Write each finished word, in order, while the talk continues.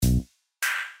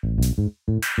Welcome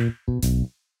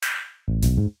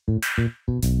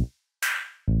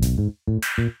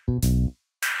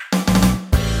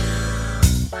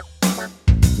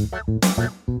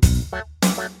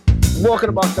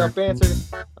to Boxed Out Banter.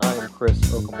 I am Chris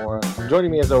Okamura.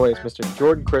 Joining me as always, Mr.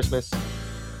 Jordan Christmas.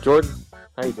 Jordan,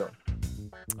 how you doing?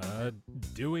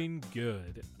 Doing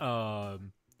good.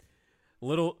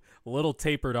 Little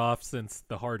tapered off since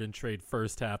the Harden trade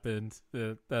first happened.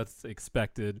 That's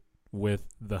expected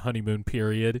with the honeymoon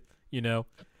period. You know,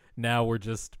 now we're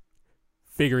just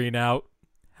figuring out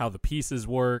how the pieces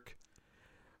work.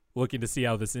 Looking to see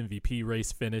how this MVP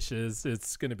race finishes.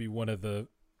 It's going to be one of the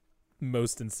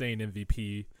most insane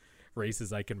MVP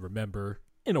races I can remember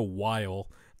in a while.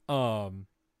 And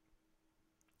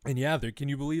yeah, can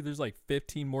you believe there's like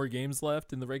 15 more games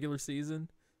left in the regular season?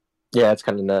 Yeah, it's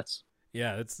kind of nuts.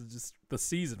 Yeah, it's just the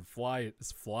season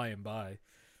is flying by.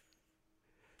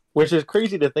 Which is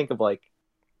crazy to think of. Like,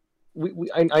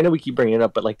 I know we keep bringing it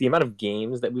up, but like the amount of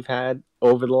games that we've had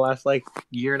over the last like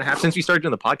year and a half since we started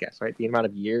doing the podcast, right? The amount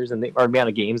of years and the amount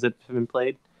of games that have been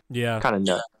played. Yeah, kind of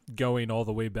nuts. Going all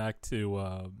the way back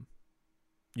to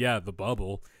the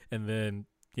bubble, and then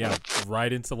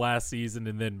right into last season,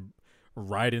 and then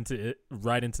right into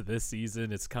this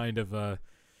season. It's kind of the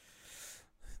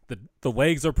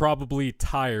legs are probably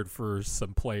tired for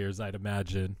some players, I'd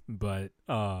imagine, but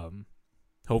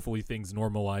hopefully things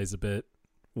normalize a bit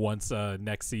once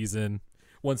next season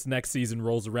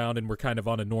rolls around and we're kind of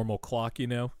on a normal clock, you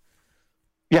know?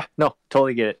 Yeah, no,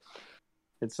 totally get it.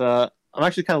 It's I'm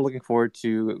actually kind of looking forward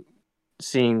to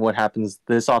seeing what happens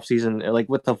this offseason, like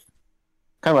with the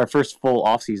kind of our first full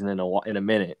offseason in a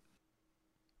minute.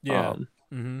 Yeah.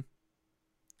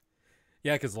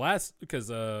 Yeah, because last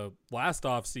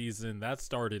offseason that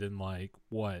started in like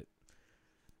what,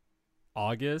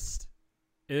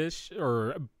 August-ish,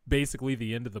 or basically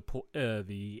the end of the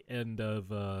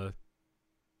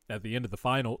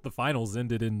finals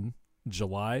ended in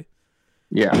July.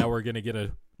 Yeah. Now we're gonna get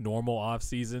a normal off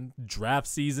season. Draft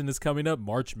season is coming up.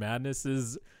 March Madness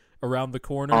is around the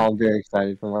corner. I'm very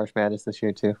excited for March Madness this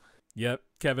year too. Yep.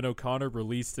 Kevin O'Connor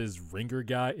released his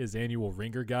annual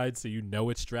Ringer guide, so you know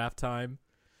it's draft time.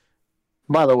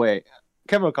 By the way,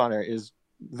 Kevin O'Connor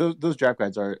those draft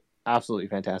guides are absolutely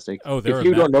fantastic. Oh, they're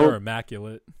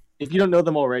immaculate. If you don't know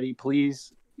them already,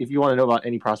 please, if you want to know about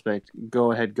any prospect,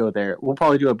 go there. We'll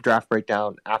probably do a draft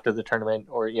breakdown after the tournament,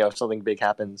 or if something big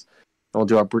happens, and we'll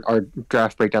do our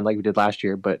draft breakdown like we did last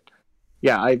year. But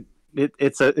yeah,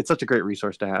 it's such a great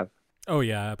resource to have. Oh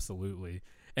yeah, absolutely.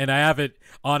 And I haven't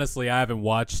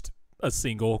watched a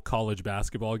single college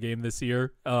basketball game this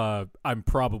year. I'm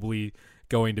probably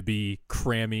going to be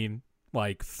cramming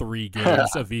like 3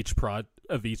 games of each pro,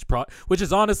 which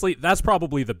is honestly, that's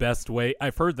probably the best way.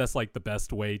 I've heard that's like the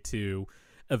best way to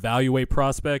evaluate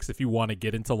prospects if you want to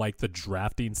get into like the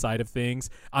drafting side of things.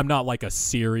 I'm not like a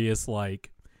serious like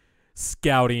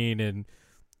scouting and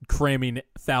cramming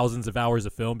thousands of hours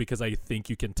of film, because I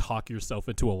think you can talk yourself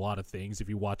into a lot of things if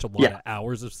you watch a lot of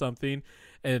hours of something.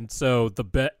 And so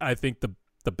I think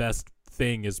the best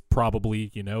thing is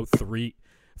probably,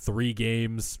 three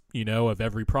games, of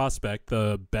every prospect,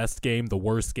 the best game, the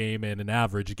worst game, and an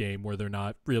average game where they're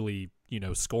not really,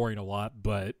 scoring a lot,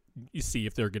 but you see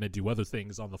if they're going to do other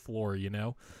things on the floor,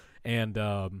 and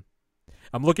I'm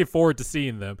looking forward to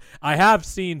seeing them. I have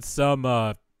seen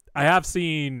some,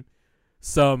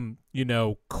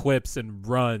 clips and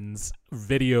runs,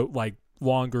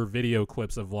 longer video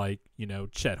clips of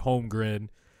Chet Holmgren,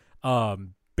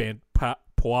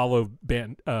 Paolo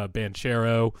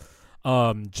Banchero,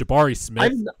 Jabari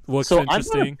Smith looks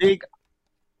interesting.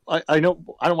 I know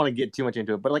I don't want to get too much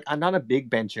into it, but I'm not a big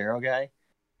Banchero guy.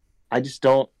 I just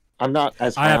don't. I'm not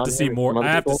as. I have to see more. I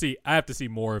have to see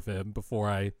more of him before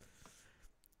I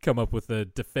come up with a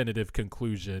definitive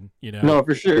conclusion. No,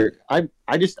 for sure. I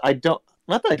don't.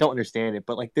 Not that I don't understand it,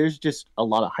 but there's just a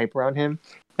lot of hype around him,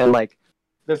 and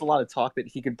there's a lot of talk that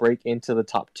he could break into the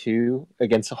top 2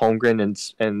 against Holmgren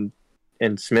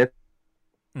and Smith.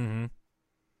 Mm-hmm.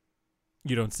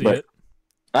 You don't see it?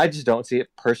 I just don't see it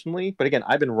personally. But again,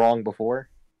 I've been wrong before.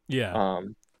 Yeah.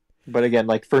 But again,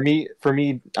 for me,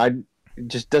 it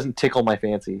just doesn't tickle my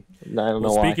fancy. I don't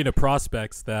know why. Speaking of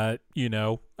prospects that,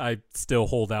 I still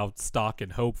hold out stock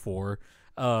and hope for,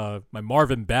 my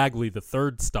Marvin Bagley, the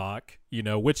third stock,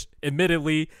 which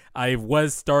admittedly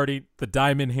the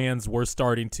diamond hands were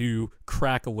starting to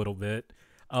crack a little bit.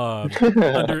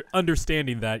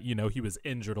 Understanding that, he was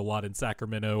injured a lot in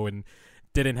Sacramento and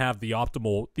didn't have the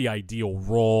ideal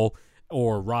role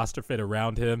or roster fit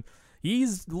around him.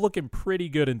 he's looking pretty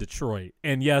good in Detroit.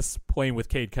 And yes, playing with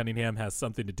Cade Cunningham has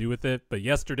something to do with it. But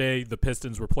yesterday, the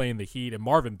Pistons were playing the Heat, and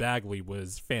Marvin Bagley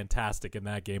was fantastic in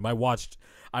that game. I watched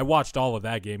all of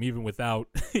that game, even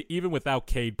without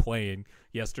Cade playing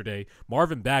yesterday.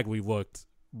 Marvin Bagley looked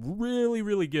really,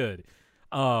 really good.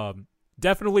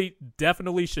 Definitely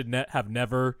should have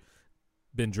never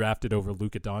been drafted over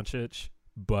Luka Doncic,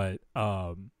 but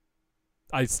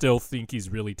I still think he's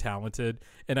really talented,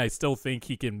 and I still think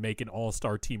he can make an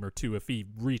all-star team or two if he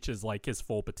reaches like his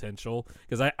full potential,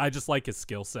 because I just like his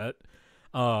skill set.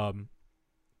 And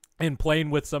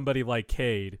playing with somebody like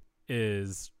Cade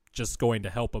is just going to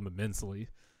help him immensely.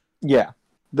 Yeah.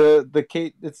 The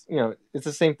Cade, it's it's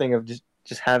the same thing of just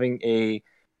having a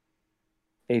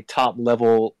top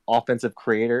level offensive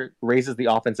creator raises the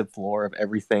offensive floor of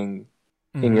everything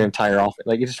in your entire offense.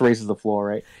 Like, it just raises the floor,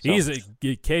 right? So,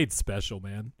 Cade's special,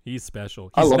 man. He's special.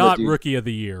 I He's love not it, dude. Rookie of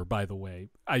the Year, by the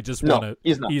way. I just No, want to.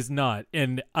 he's not. He's not.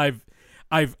 And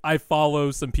I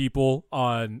follow some people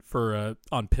on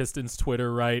Pistons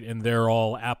Twitter, right? And they're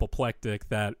all apoplectic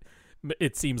that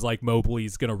it seems like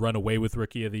Mobley's going to run away with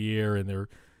Rookie of the Year, and they're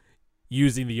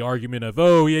using the argument of,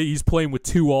 oh yeah, he's playing with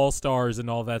 2 All-Stars and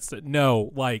all that stuff. No,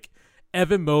 like,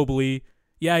 Evan Mobley,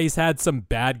 yeah, he's had some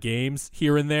bad games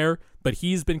here and there, but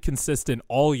he's been consistent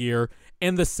all year.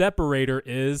 And the separator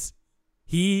is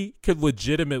he could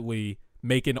legitimately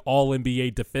make an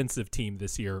all-NBA defensive team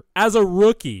this year as a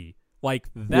rookie. Like,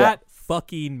 that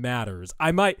fucking matters.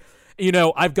 I might,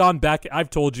 I've gone back. I've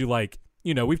told you, like,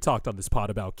 we've talked on this pod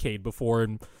about Cade before,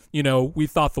 and, we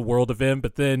thought the world of him.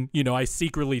 But then, I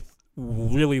secretly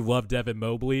really loved Evan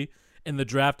Mobley in the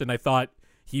draft, and I thought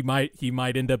he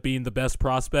might end up being the best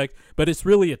prospect, but it's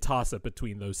really a toss-up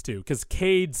between those two, because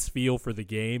Cade's feel for the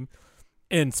game,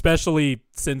 and especially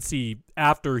since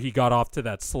after he got off to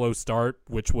that slow start,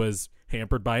 which was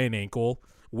hampered by an ankle,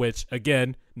 which,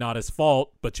 again, not his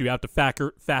fault, but you have to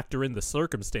factor in the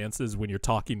circumstances when you're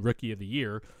talking Rookie of the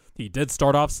Year. He did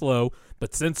start off slow,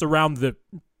 but since around the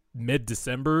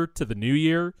mid-December to the new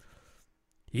year,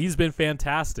 he's been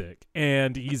fantastic,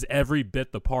 and he's every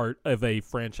bit the part of a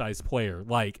franchise player.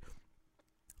 Like,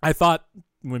 I thought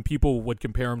when people would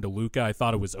compare him to Luka, I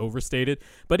thought it was overstated,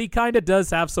 but he kind of does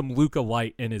have some Luka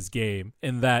light in his game,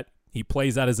 in that he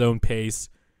plays at his own pace.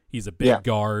 He's a big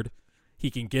guard. He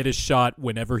can get his shot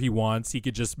whenever he wants. He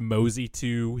could just mosey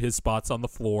to his spots on the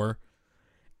floor.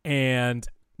 And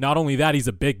not only that, he's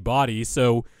a big body,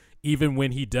 so even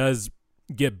when he does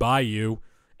get by you,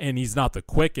 and he's not the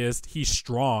quickest, he's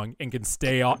strong and can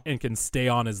stay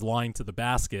on his line to the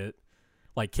basket.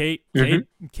 Like, Cade's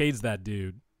that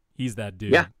dude. He's that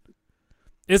dude. Yeah.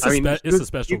 It's a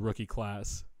special rookie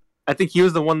class. I think he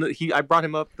was the one that I brought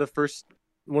him up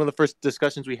one of the first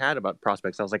discussions we had about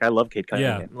prospects. I was like, I love Cade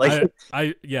Cunningham.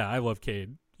 I love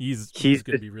Cade. He's going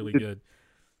to be really good.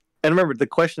 And remember, the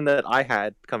question that I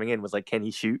had coming in was like, can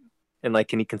he shoot? And like,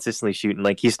 can he consistently shoot? And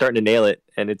like, he's starting to nail it,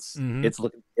 and it's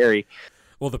looking scary.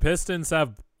 Well, the Pistons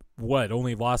have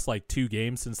only lost like 2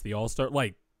 games since the All-Star.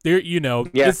 Like, they're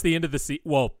it's the end of the season.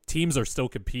 Well, teams are still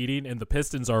competing, and the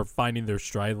Pistons are finding their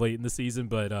stride late in the season.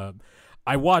 But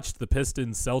I watched the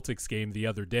Pistons Celtics game the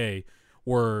other day,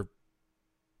 where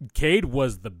Cade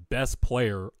was the best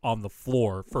player on the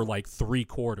floor for like 3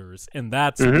 quarters, and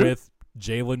that's with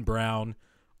Jaylen Brown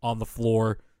on the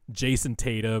floor, Jason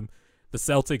Tatum. The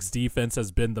Celtics defense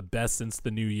has been the best since the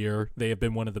new year. They have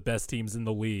been one of the best teams in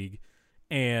the league.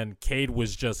 And Cade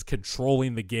was just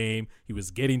controlling the game. He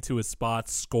was getting to his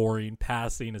spots, scoring,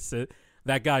 passing, assist.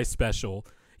 That guy's special.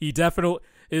 He definitely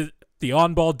is. The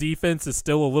on-ball defense is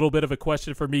still a little bit of a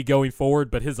question for me going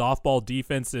forward, but his off-ball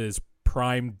defense is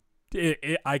prime.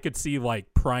 I could see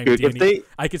like prime. Dude,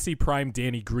 I could see prime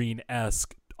Danny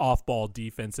Green-esque off-ball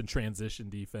defense and transition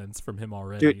defense from him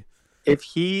already.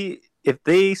 Dude, if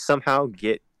they somehow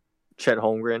get Chet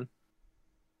Holmgren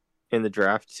in the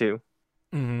draft too.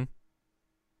 Mm-hmm.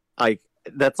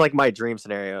 That's like my dream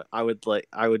scenario. I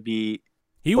would be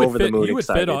he would over fit, the moon he would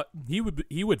excited.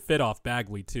 He would fit off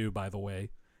Bagley too, by the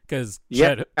way, because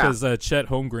Chet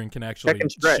Holmgren can actually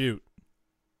shoot.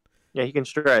 Yeah, he can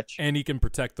stretch, and he can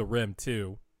protect the rim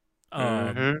too.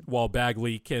 While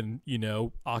Bagley can,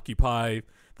 occupy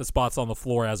the spots on the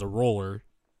floor as a roller.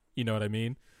 You know what I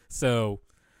mean? So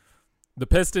the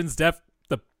Pistons the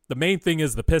main thing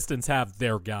is the Pistons have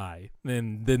their guy,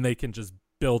 and then they can just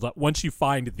build up. Once you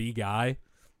find the guy,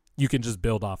 you can just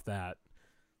build off that.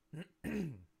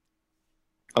 I'm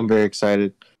very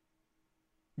excited.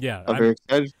 Yeah, I'm very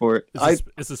excited for it.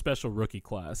 It's a special rookie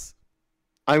class.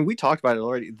 We talked about it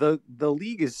already. The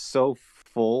league is so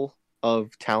full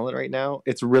of talent right now.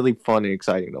 It's really fun and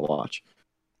exciting to watch.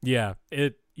 Yeah,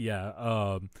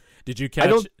 Did you I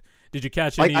don't catch? Did you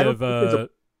catch like. any I don't of? think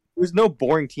there's no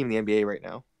boring team in the NBA right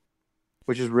now,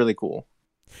 which is really cool.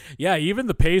 Yeah, even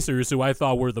the Pacers, who I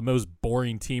thought were the most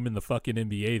boring team in the fucking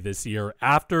NBA this year,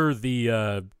 after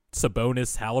the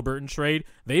Sabonis Halliburton trade,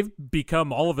 they've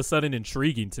become all of a sudden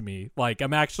intriguing to me. Like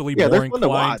I'm actually more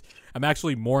inclined. I'm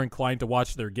actually more inclined to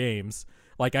watch their games.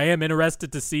 Like I am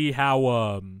interested to see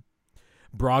how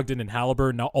Brogdon and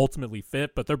Halliburton ultimately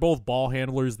fit, but they're both ball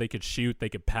handlers. They could shoot, they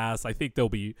could pass. I think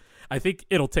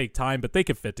it'll take time, but they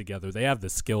could fit together. They have the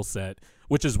skill set,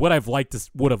 which is what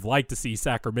would have liked to see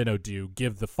Sacramento do.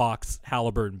 Give the Fox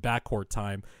Halliburton backcourt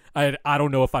time. I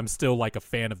don't know if I'm still like a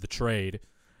fan of the trade,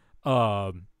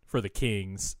 for the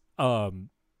Kings.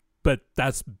 But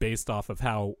that's based off of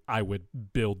how I would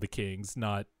build the Kings.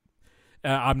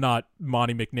 I'm not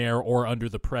Monty McNair or under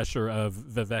the pressure of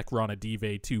Vivek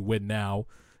Ranadive to win now,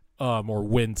 or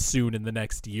win soon in the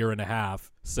next year and a half.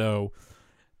 So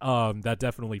that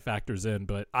definitely factors in,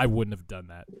 but I wouldn't have done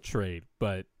that trade.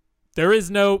 But there's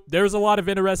a lot of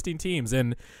interesting teams,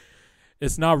 and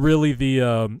it's not really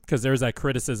because there's that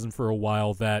criticism for a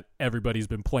while that everybody's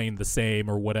been playing the same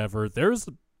or whatever. There's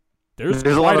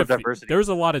a lot of diversity. There's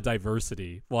a lot of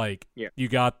diversity. Like you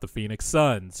got the Phoenix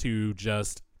Suns, who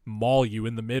just maul you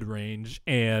in the mid-range,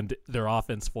 and their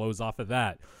offense flows off of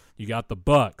that. You got the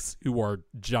Bucks, who are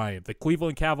giant. The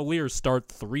Cleveland Cavaliers start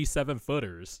 3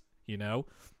 7-footers, you know?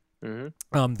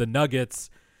 Mm-hmm. The Nuggets,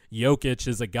 Jokic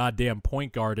is a goddamn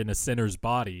point guard in a center's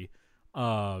body.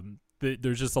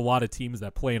 There's just a lot of teams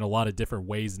that play in a lot of different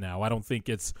ways now. I don't think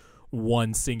it's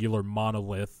one singular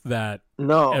monolith that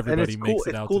everybody makes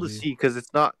it out to be. It's cool to see, because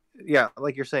it's not,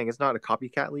 like you're saying, it's not a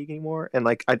copycat league anymore. And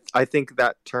like I think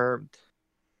that term,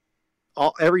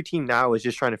 every team now is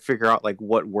just trying to figure out like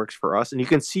what works for us, and you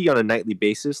can see on a nightly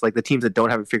basis, like the teams that don't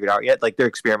have it figured out yet, like they're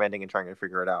experimenting and trying to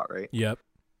figure it out, right? Yep.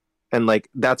 And like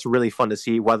that's really fun to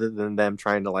see, rather than them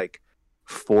trying to like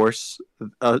force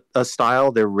a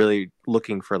style. They're really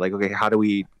looking for like, okay, how do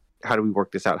we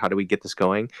work this out? How do we get this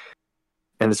going?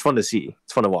 And it's fun to see.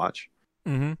 It's fun to watch.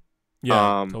 Mm-hmm.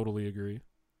 Yeah, totally agree.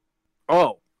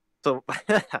 Oh, so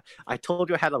I told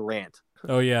you I had a rant.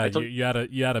 Oh yeah, you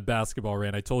had a basketball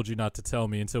rant. I told you not to tell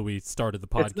me until we started the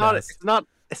podcast.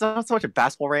 It's not so much a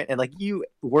basketball rant, and like you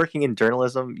working in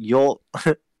journalism, you'll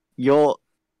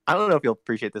I don't know if you'll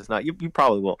appreciate this or not. You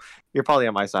probably will. You're probably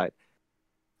on my side.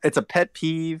 It's a pet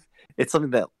peeve. It's something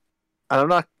that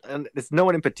and it's no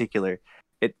one in particular.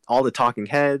 All the talking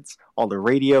heads, all the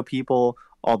radio people,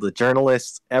 all the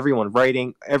journalists, everyone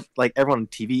writing, everyone on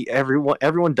TV,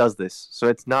 everyone does this. So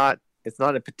it's not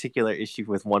a particular issue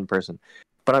with one person.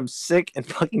 But I'm sick and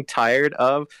fucking tired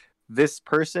of this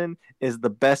person is the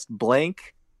best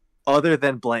blank other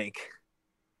than blank.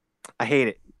 I hate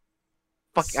it.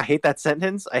 I hate that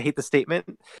sentence. I hate the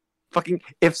statement. Fucking,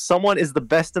 if someone is the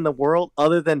best in the world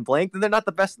other than blank, then they're not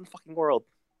the best in the fucking world.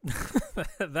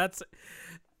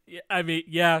 I mean,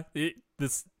 yeah,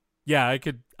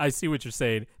 I see what you're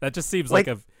saying. That just seems like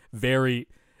a very...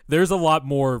 There's a lot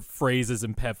more phrases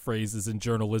and pet phrases in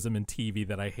journalism and TV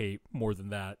that I hate more than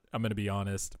that. I'm going to be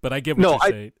honest, but I get what you're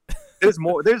saying. There's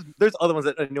more. There's other ones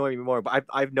that annoy me more, but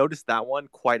I've noticed that one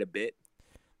quite a bit.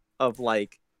 Of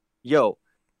like, yo.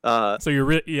 So you're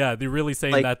really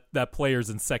saying like, that player's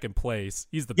in second place.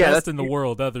 He's the best in the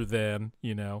world, other than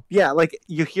Yeah, like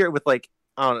you hear it with like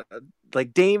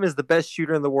Dame is the best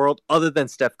shooter in the world, other than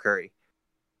Steph Curry.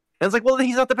 And it's like, well,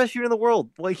 he's not the best shooter in the world.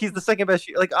 Like he's the second best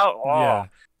shooter. Like yeah.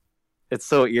 It's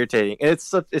so irritating, and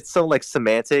it's so like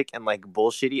semantic and like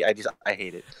bullshitty. I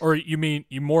hate it. Or you mean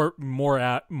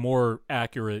more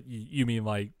accurate? You mean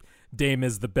like Dame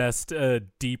is the best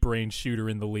deep range shooter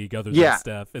in the league, other than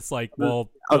Steph? It's like,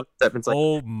 well,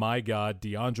 oh my God,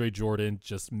 DeAndre Jordan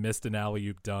just missed an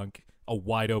alley-oop dunk, a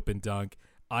wide open dunk.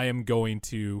 I am going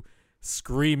to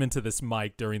scream into this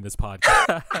mic during this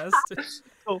podcast.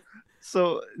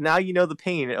 So now you know the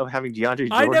pain of having DeAndre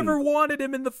Jordan. I never wanted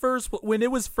him when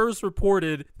it was first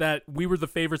reported that we were the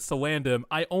favorites to land him.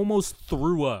 I almost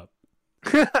threw up.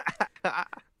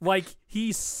 Like,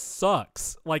 he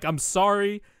sucks. Like, I'm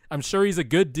sorry. I'm sure he's a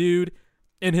good dude.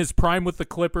 In his prime with the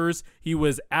Clippers, he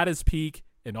was at his peak,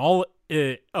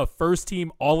 a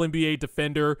first-team All-NBA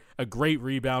defender, a great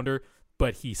rebounder.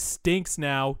 But he stinks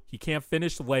now. He can't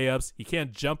finish layups. He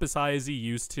can't jump as high as he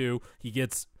used to. He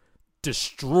gets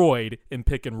destroyed in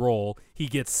pick and roll. He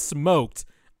gets smoked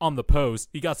on the post.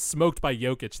 He got smoked by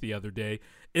Jokic the other day.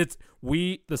 The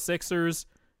Sixers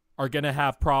are going to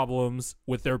have problems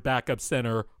with their backup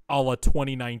center a la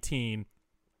 2019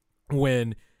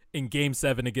 when in Game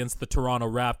 7 against the Toronto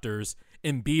Raptors,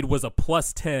 Embiid was a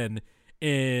plus 10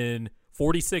 in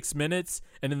 46 minutes,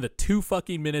 and in the 2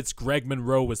 fucking minutes Greg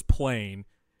Monroe was playing,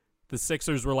 the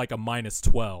Sixers were like a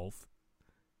 -12.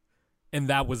 And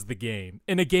that was the game.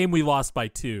 In a game we lost by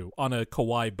 2 on a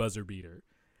Kawhi buzzer beater.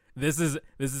 This is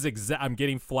I'm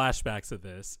getting flashbacks of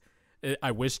this.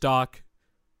 I wish Doc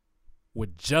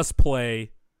would just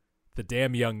play the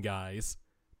damn young guys.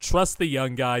 Trust the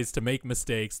young guys to make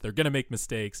mistakes. They're going to make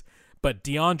mistakes. But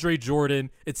DeAndre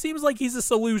Jordan, it seems like he's a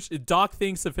solution. Doc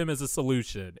thinks of him as a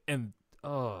solution. And,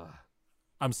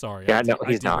 I'm sorry. Yeah, no,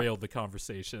 he's not. I derailed the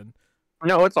conversation.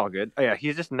 No, it's all good. Oh, yeah,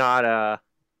 he's just not,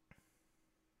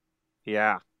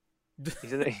 yeah.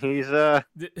 He's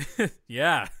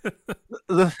yeah.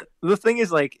 the thing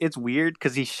is, like, it's weird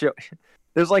because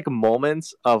there's, like,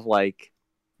 moments of, like,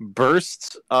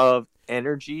 bursts of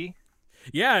energy.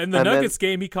 Yeah, in the Nuggets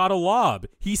game, he caught a lob.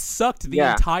 He sucked the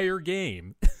entire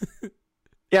game.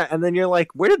 Yeah, and then you're like,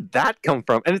 where did that come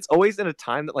from? And it's always in a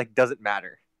time that, like, doesn't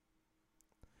matter.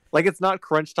 Like, it's not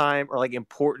crunch time or, like,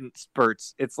 important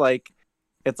spurts. It's like,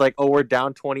 oh, we're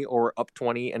down 20 or we're up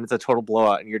 20, and it's a total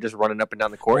blowout, and you're just running up and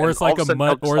down the court. Or it's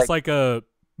like a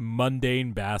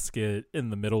mundane basket in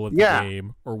the middle of the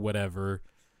game or whatever.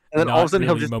 And then all of a sudden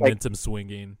he'll just momentum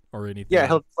swinging or anything. Yeah,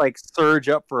 he'll just, like, surge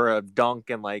up for a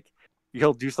dunk, and, like,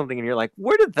 he'll do something, and you're like,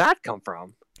 where did that come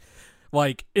from?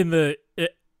 Like, and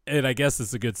I guess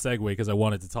it's a good segue because I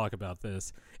wanted to talk about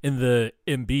this. In the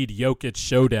Embiid-Jokic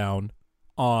showdown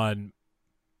on,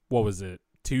 what was it,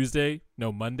 Tuesday?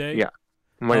 No, Monday? Yeah,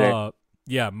 Monday.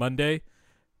 Monday.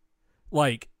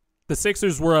 Like, the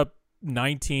Sixers were up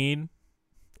 19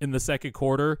 in the second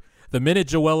quarter. The minute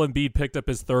Joel Embiid picked up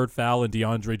his third foul and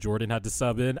DeAndre Jordan had to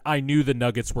sub in, I knew the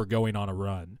Nuggets were going on a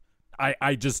run.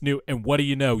 I just knew. And what do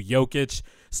you know? Jokic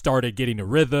started getting a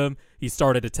rhythm. He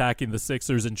started attacking the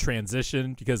Sixers in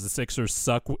transition because the Sixers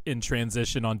suck in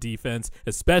transition on defense,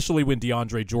 especially when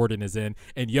DeAndre Jordan is in.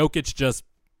 And Jokic just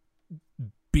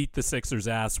beat the Sixers'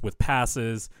 ass with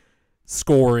passes,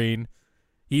 scoring.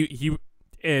 He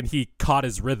caught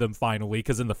his rhythm finally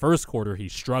because in the first quarter he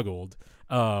struggled.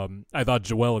 I thought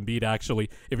Joel Embiid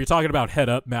actually, if you're talking about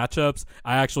head-up matchups,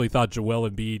 I actually thought Joel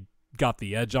Embiid got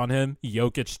the edge on him.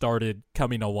 Jokic started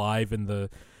coming alive in the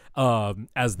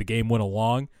as the game went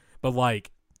along, but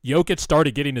like Jokic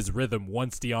started getting his rhythm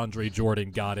once DeAndre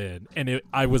Jordan got in, and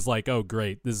I was like, oh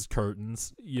great, this is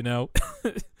curtains, you know.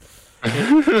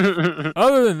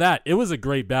 Other than that, it was a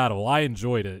great battle. I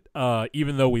enjoyed it,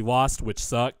 even though we lost, which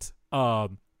sucked.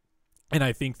 And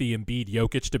I think the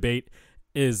Embiid-Jokic debate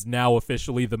is now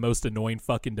officially the most annoying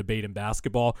fucking debate in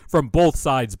basketball from both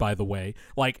sides, by the way.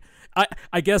 Like,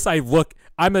 I guess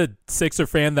I'm a Sixer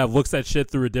fan that looks at shit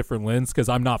through a different lens because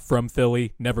I'm not from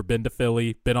Philly, never been to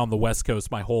Philly, been on the West Coast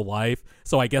my whole life.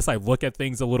 So I guess I look at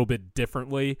things a little bit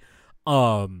differently.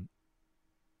 But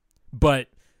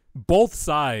both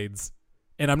sides,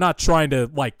 and I'm not trying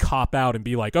to like cop out and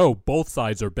be like, oh, both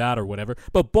sides are bad or whatever,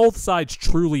 but both sides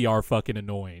truly are fucking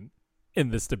annoying in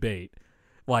this debate.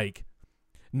 Like,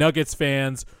 Nuggets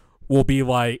fans will be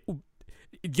like,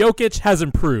 Jokic has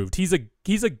improved. He's a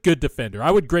good defender. I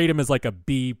would grade him as like a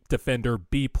B defender,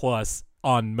 B+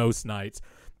 on most nights.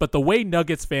 But the way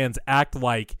Nuggets fans act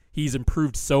like he's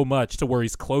improved so much to where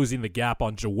he's closing the gap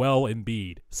on Joel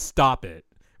Embiid, stop it,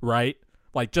 right?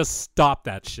 Like, just stop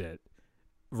that shit,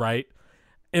 right?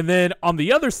 And then on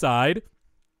the other side,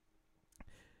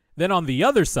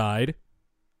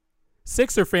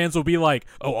 Sixer fans will be like,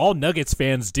 oh, all Nuggets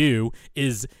fans do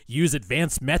is use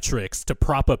advanced metrics to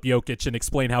prop up Jokic and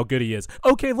explain how good he is.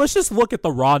 Okay, let's just look at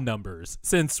the raw numbers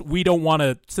since we just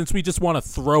want to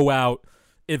throw out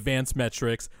advanced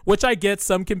metrics, which I get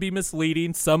some can be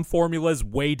misleading. Some formulas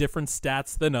way different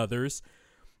stats than others.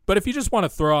 But if you just want to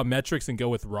throw out metrics and go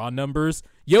with raw numbers,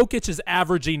 Jokic is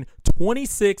averaging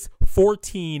 26,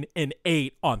 14, and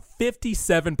 8 on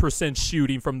 57%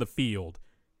 shooting from the field.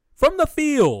 From the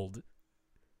field!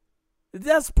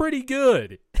 That's pretty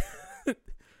good.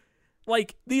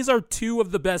 Like, these are two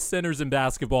of the best centers in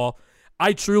basketball.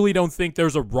 I truly don't think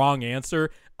there's a wrong answer.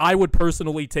 I would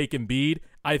personally take Embiid.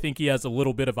 I think he has a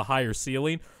little bit of a higher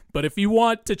ceiling. But if you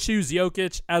want to choose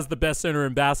Jokic as the best center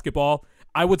in basketball,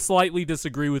 I would slightly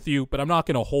disagree with you, but I'm not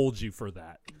going to hold you for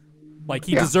that. Like,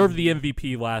 he deserved the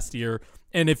MVP last year.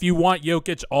 And if you want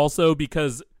Jokic also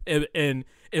because and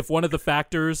if one of the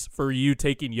factors for you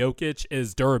taking Jokic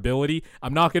is durability,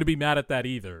 I'm not going to be mad at that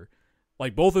either.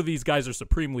 Like, both of these guys are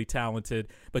supremely talented,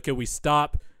 but can we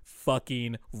stop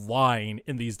fucking lying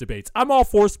in these debates? I'm all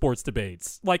for sports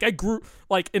debates. Like, I grew,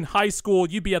 like, in high school,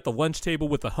 you'd be at the lunch table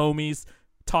with the homies,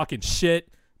 talking shit,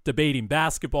 debating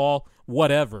basketball,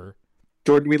 whatever.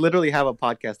 Jordan, we literally have a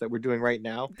podcast that we're doing right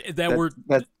now. That we're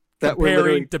we're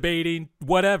literally debating,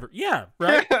 whatever. Yeah,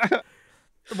 right?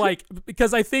 Like,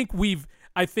 because I think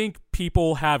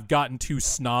people have gotten too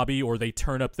snobby, or they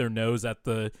turn up their nose at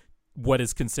the what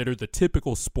is considered the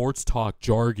typical sports talk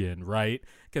jargon, right?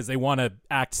 Because they want to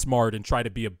act smart and try to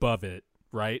be above it,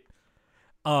 right?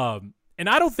 And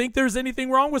I don't think there's anything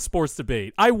wrong with sports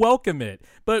debate. I welcome it.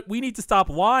 But we need to stop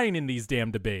lying in these damn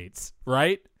debates,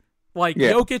 right? Like,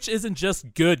 Jokic isn't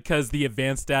just good because the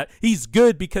advanced stat. He's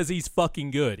good because he's fucking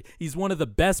good. He's one of the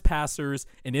best passers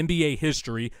in NBA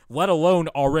history, let alone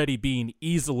already being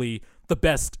easily the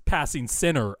best passing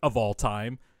center of all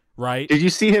time, right? Did you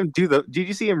see him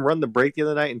run the break the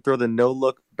other night and throw the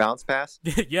no-look bounce pass?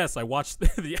 Yes, I watched.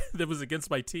 That was against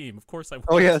my team. Of course I watched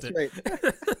it. Oh, yeah, that's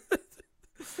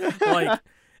right. Like,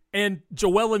 and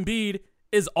Joel Embiid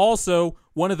is also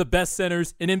one of the best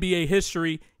centers in NBA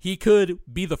history. He could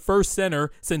be the first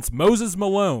center since Moses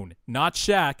Malone, not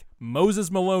Shaq,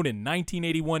 Moses Malone in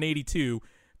 1981-82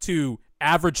 to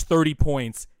average 30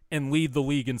 points and lead the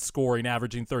league in scoring,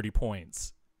 averaging 30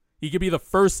 points. He could be the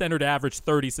first center to average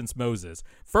 30 since Moses.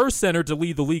 First center to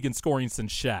lead the league in scoring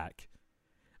since Shaq.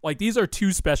 Like, these are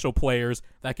two special players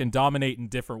that can dominate in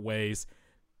different ways.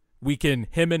 We can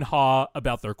hem and haw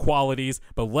about their qualities,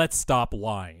 but let's stop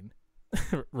lying.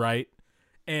 Right?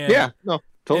 And yeah, no,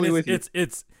 totally with you.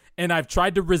 And I've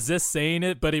tried to resist saying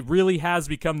it, but it really has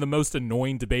become the most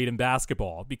annoying debate in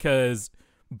basketball because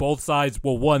both sides,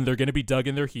 well, one, they're going to be dug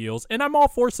in their heels, and I'm all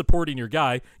for supporting your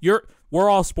guy. We're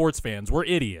all sports fans. We're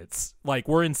idiots. Like,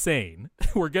 we're insane.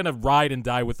 We're going to ride and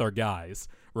die with our guys,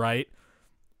 right?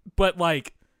 But,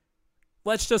 like,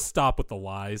 let's just stop with the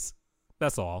lies.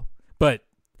 That's all. But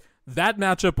that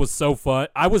matchup was so fun.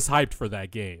 I was hyped for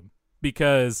that game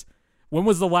because when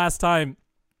was the last time,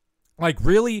 like,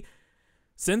 really,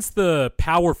 since the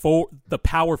power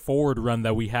forward run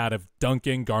that we had of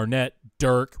Duncan, Garnett,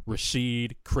 Dirk,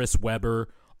 Rasheed, Chris Webber,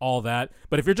 all that.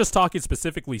 But if you're just talking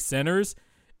specifically centers,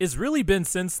 it's really been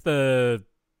since the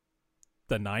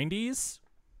 90s.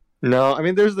 No, I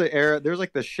mean, there's the era. There's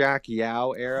like the Shaq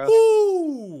Yao era.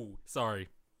 Ooh, sorry,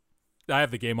 I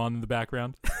have the game on in the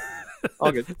background.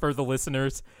 All good. For the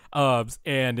listeners. And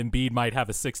Embiid might have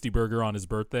a 60 burger on his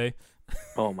birthday.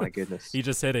 Oh my goodness. He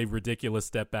just hit a ridiculous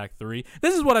step back three.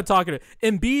 This is what I'm talking about.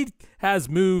 Embiid has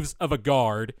moves of a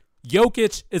guard.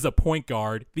 Jokic is a point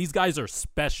guard. These guys are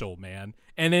special, man.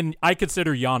 And then I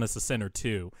consider Giannis a center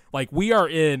too. Like, we are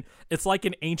in, it's like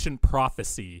an ancient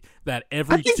prophecy that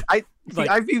every I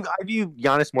view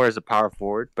Giannis more as a power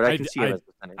forward, but I can see him as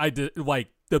a center. I did, like,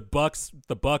 the Bucks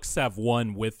have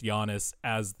won with Giannis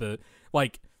as the,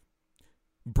 like,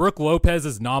 Brook Lopez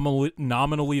is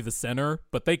nominally the center,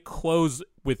 but they close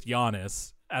with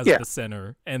Giannis as the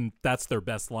center, and that's their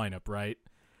best lineup, right?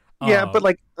 Yeah, but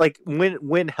like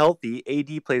when healthy,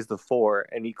 AD plays the 4,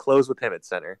 and he closed with him at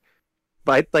center.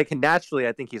 But like naturally,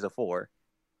 I think he's a 4.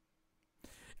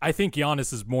 I think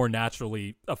Giannis is more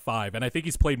naturally a 5, and I think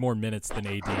he's played more minutes than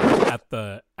AD at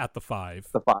the 5.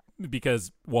 The 5,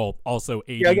 because, well, also AD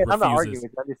again, refuses. I'm not arguing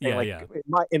with you. I'm just saying,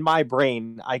 in my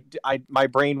brain, my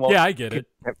brain won't. Yeah, I get it.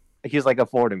 He's like a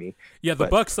 4 to me. Yeah, the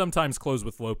Bucks sometimes close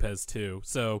with Lopez too.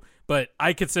 So, but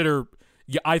I think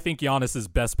Giannis's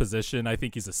best position, I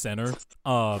think he's a center.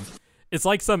 It's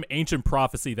like some ancient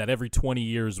prophecy that every 20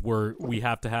 years we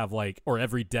have to have, like, or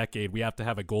every decade we have to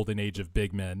have a golden age of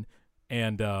big men.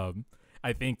 And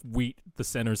I think the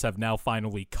centers have now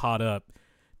finally caught up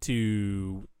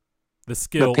to the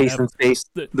skill. The pace and space.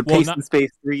 The pace and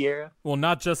space 3 era. Well,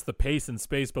 not just the pace and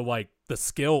space, but like the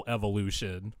skill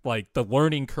evolution, like the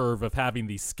learning curve of having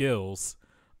these skills.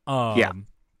 It's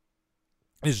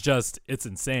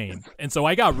insane. And so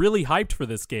I got really hyped for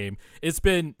this game.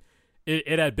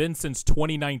 It had been since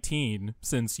 2019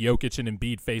 since Jokic and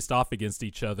Embiid faced off against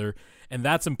each other. And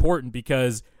that's important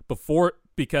because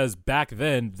back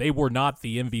then they were not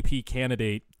the MVP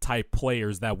candidate type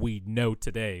players that we know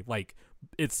today. Like,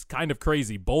 it's kind of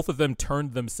crazy. Both of them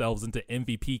turned themselves into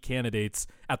MVP candidates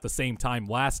at the same time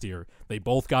last year. They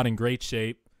both got in great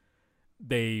shape.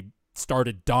 They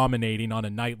started dominating on a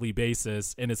nightly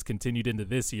basis, and it's continued into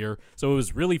this year. So it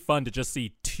was really fun to just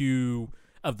see two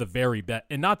of the very best,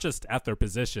 and not just at their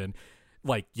position.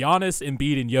 Like, Giannis,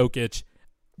 Embiid, and Jokic,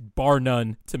 bar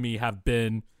none, to me, have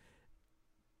been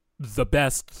the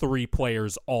best 3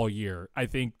 players all year. I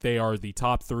think they are the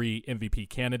top 3 MVP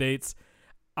candidates.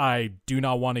 I do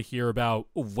not want to hear about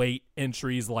late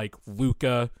entries like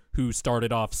Luka, who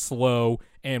started off slow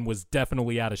and was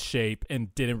definitely out of shape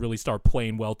and didn't really start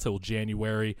playing well till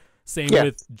January. Same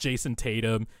with Jason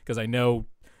Tatum, because I know,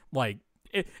 like,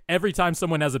 every time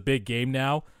someone has a big game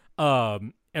now,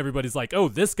 everybody's like, oh,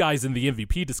 this guy's in the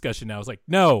MVP discussion now. It's like,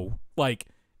 no, like,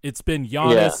 it's been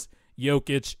Giannis,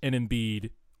 Jokic, and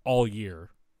Embiid all year.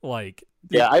 Like,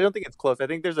 Yeah, I don't think it's close. I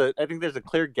think there's a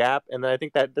clear gap, and then I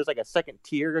think that there's like a second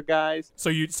tier of guys. So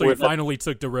you finally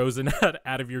took DeRozan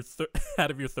out of your out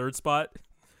of your third spot.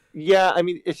 Yeah, I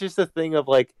mean, it's just a thing of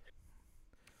like.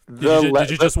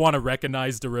 Did you just want to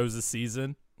recognize DeRozan's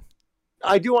season?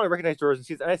 I do want to recognize DeRozan's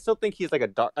season, and I still think he's like a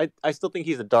dark. I still think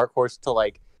he's a dark horse to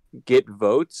like get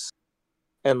votes,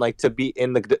 and like to be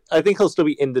in the. I think he'll still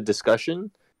be in the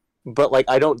discussion, but like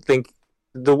I don't think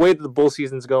the way that the Bull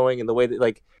season's going and the way that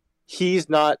like he's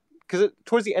not, because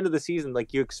towards the end of the season,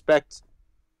 like you expect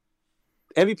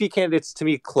MVP candidates to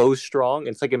me close strong.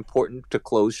 It's like important to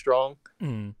close strong.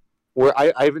 Where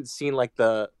I haven't seen like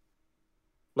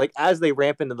as they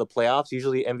ramp into the playoffs,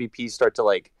 usually MVPs start to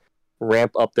like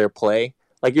ramp up their play.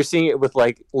 Like you're seeing it with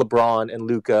like LeBron and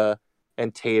Luka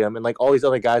and Tatum and like all these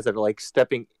other guys that are like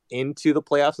stepping into the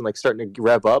playoffs and like starting to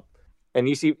rev up. And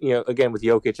you see, again with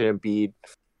Jokic and Embiid,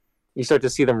 you start to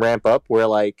see them ramp up where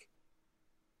like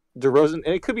DeRozan, and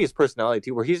it could be his personality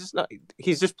too, where he's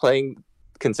just playing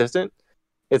consistent.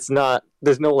 It's not,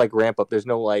 there's no like ramp up. There's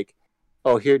no like,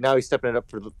 oh, here now he's stepping it up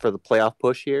for the playoff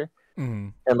push here.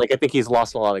 And like I think he's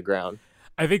lost a lot of ground.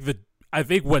 I think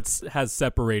what has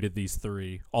separated these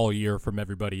three all year from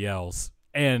everybody else,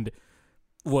 and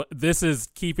what this is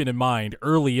keeping in mind,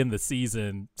 early in the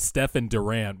season, Steph and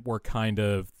Durant were kind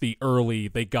of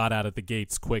they got out of the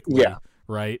gates quickly. Yeah.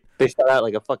 Right? Steph shot out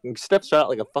like a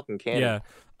fucking cannon.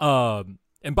 Yeah.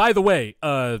 And by the way,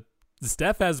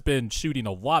 Steph has been shooting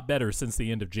a lot better since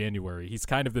the end of January. He's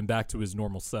kind of been back to his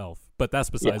normal self, but that's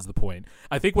besides the point.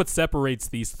 I think what separates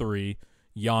these three,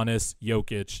 Giannis,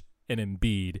 Jokic, and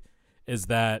Embiid, is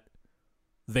that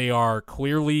they are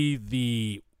clearly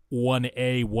the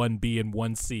 1A, 1B, and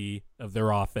 1C of their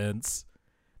offense.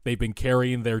 They've been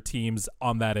carrying their teams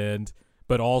on that end,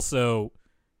 but also,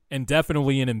 and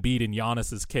definitely in Embiid and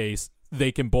Giannis's case,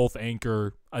 they can both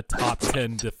anchor a top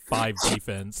 10 to 5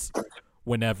 defense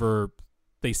whenever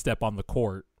they step on the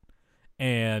court.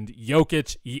 And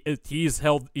Jokic,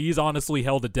 he's honestly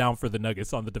held it down for the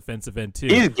Nuggets on the defensive end too.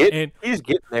 He's getting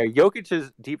there.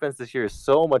 Jokic's defense this year is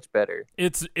so much better.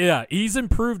 He's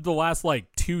improved the last like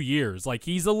 2 years. Like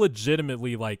he's a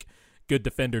legitimately like good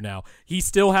defender now. He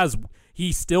still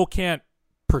can't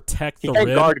protect the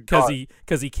rim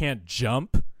because he can't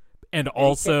jump, and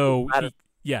also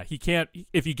he can't,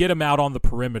 if you get him out on the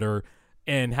perimeter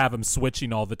and have him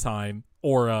switching all the time,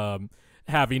 or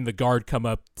having the guard come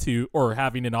up to, or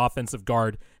having an offensive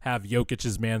guard have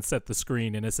Jokic's man set the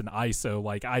screen and it's an ISO.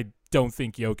 Like, I don't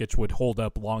think Jokic would hold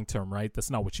up long term, right? That's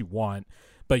not what you want.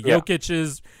 But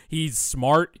Jokic he's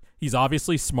smart. He's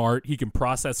obviously smart. He can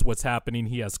process what's happening.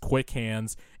 He has quick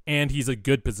hands, and he's a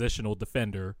good positional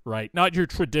defender, right? Not your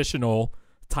traditional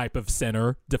type of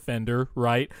center defender,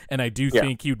 right? And I do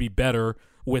think he'd be better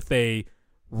with a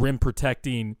rim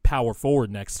protecting power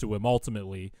forward next to him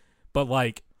ultimately. But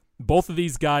like, all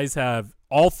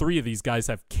three of these guys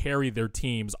have carried their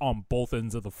teams on both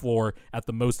ends of the floor at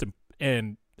the most,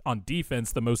 and on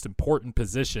defense, the most important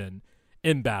position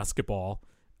in basketball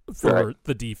for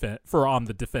the defense, on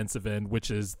the defensive end,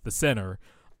 which is the center.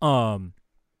 So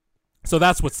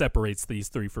that's what separates these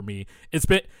three for me.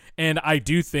 And I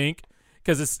do think,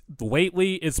 because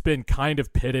lately it's been kind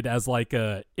of pitted as like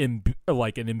an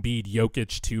Embiid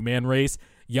Jokic 2-man race.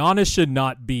 Giannis should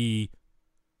not be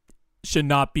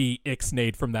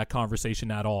ixnayed from that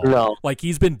conversation at all. No. Like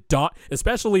he's been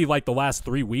especially like the last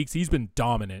 3 weeks, he's been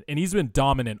dominant, and he's been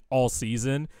dominant all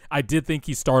season. I did think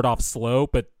he started off slow,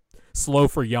 but slow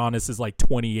for Giannis is like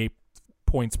 28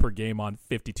 points per game on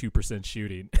 52%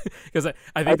 shooting. Because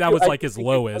I think that was like his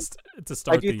lowest to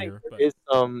start the year.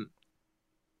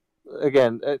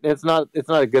 Again, it's not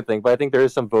a good thing, but I think there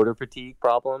is some voter fatigue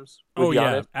problems with Giannis.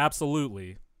 Yeah,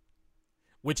 absolutely.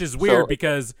 Which is weird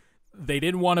because they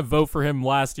didn't want to vote for him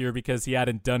last year because he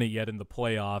hadn't done it yet in the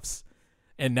playoffs.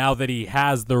 And now that he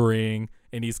has the ring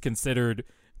and he's considered,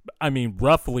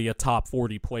 roughly a top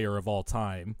 40 player of all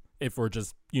time, if we're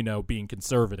just, being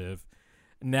conservative.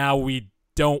 Now we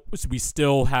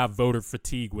still have voter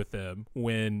fatigue with him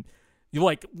when you're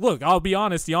like, look, I'll be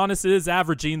honest, Giannis is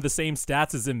averaging the same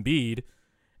stats as Embiid,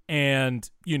 and,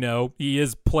 he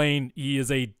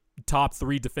is a top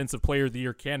 3 defensive player of the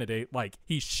year candidate. Like,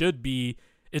 it should be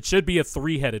a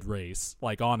 3-headed race,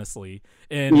 like, honestly.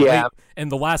 And in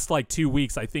the last, 2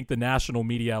 weeks, I think the national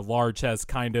media at large has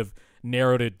kind of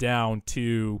narrowed it down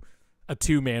to a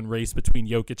 2-man race between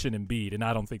Jokic and Embiid, and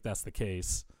I don't think that's the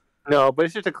case. No, but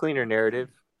it's just a cleaner narrative.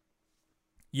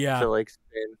 Yeah. To,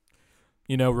 spin.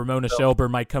 Ramona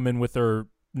Shelburne might come in with her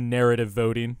narrative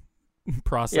voting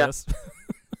process.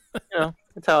 Yeah.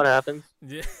 That's how it happens.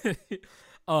 Yeah.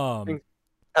 How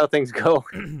things go.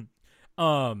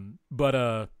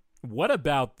 But What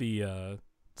about the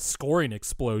scoring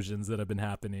explosions that have been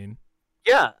happening?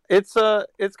 Yeah, it's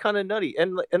kind of nutty,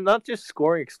 and not just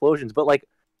scoring explosions, but like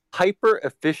hyper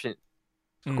efficient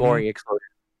scoring explosions.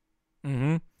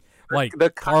 Mm-hmm. Like The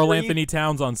Karl Anthony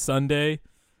Towns on Sunday.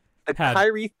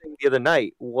 Kyrie thing the other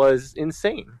night was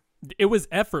insane. It was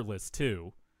effortless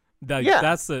too.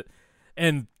 Yeah.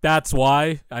 And that's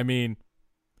why, I mean,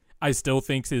 I still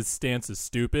think his stance is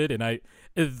stupid, and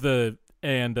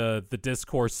the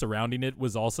discourse surrounding it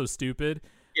was also stupid.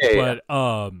 Yeah.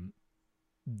 But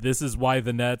this is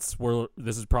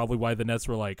probably why the Nets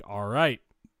were like, all right,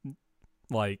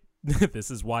 like this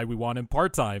is why we want him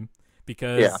part-time,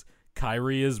 because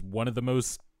Kyrie is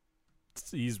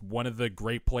he's one of the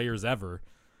great players ever.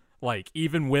 Like,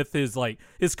 even with his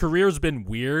career's been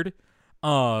weird.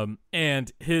 And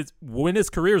when his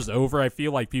career's over, I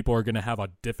feel like people are gonna have a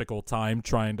difficult time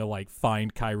trying to like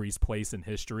find Kyrie's place in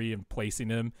history and placing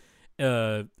him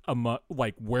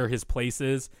like where his place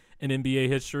is in NBA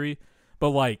history. But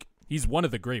like, he's one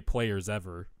of the great players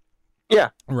ever. Yeah.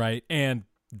 Right. And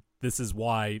this is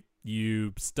why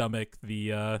you stomach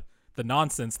the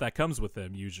nonsense that comes with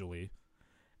him usually.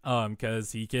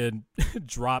 Because he can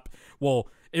drop. Well,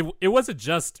 it wasn't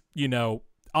just,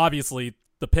 obviously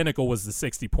the pinnacle was the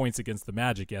 60 points against the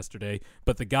Magic yesterday,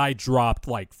 but the guy dropped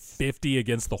like 50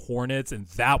 against the Hornets, and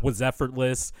that was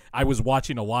effortless. I was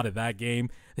watching a lot of that game.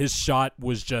 His shot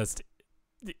was just,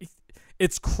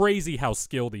 it's crazy how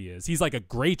skilled he is. He's like a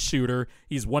great shooter.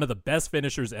 He's one of the best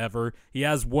finishers ever. He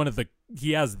has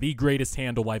the greatest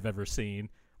handle I've ever seen.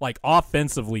 Like,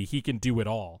 offensively, he can do it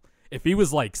all. If he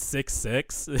was like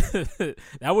 6'6",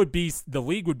 the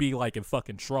league would be like in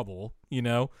fucking trouble,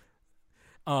 Yeah.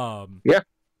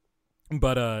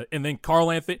 But and then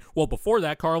before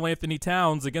that, Karl Anthony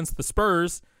Towns against the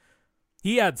Spurs,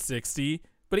 he had 60,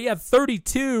 but he had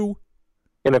 32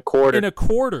 in a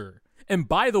quarter. And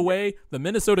by the way, the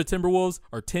Minnesota Timberwolves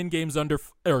are 10 games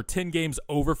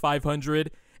over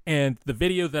 500. And the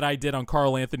video that I did on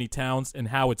Karl Anthony Towns and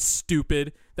how it's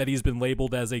stupid that he's been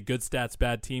labeled as a good stats,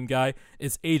 bad team guy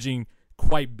is aging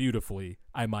quite beautifully,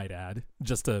 I might add,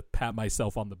 just to pat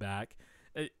myself on the back.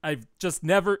 I've just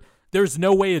never... There's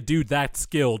no way a dude that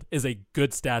skilled is a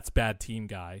good stats, bad team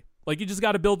guy. Like, you just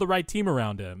got to build the right team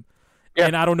around him. Yeah.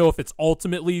 And I don't know if it's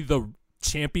ultimately the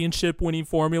championship winning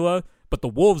formula, but the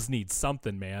Wolves need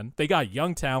something, man. They got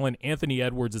young talent. Anthony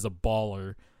Edwards is a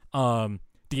baller.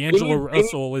 D'Angelo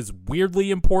Russell is weirdly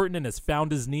important and has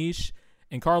found his niche.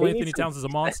 And Karl Anthony Towns is a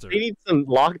monster. They need some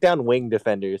lockdown wing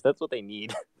defenders. That's what they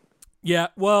need. Yeah,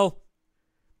 well,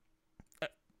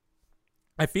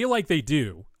 I feel like they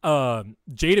do. Jaden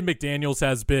McDaniels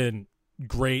has been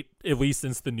great, at least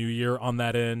since the new year on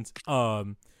that end. I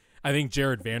think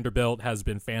Jared Vanderbilt has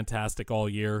been fantastic all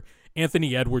year.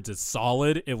 Anthony Edwards is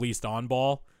solid, at least on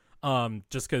ball.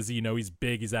 Just because, he's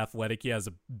big, he's athletic, he has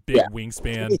a big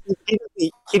wingspan.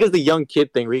 He does the young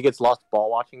kid thing where he gets lost ball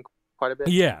watching quite a bit.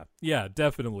 Yeah,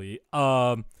 definitely.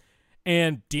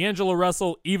 And D'Angelo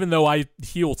Russell, even though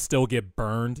he'll still get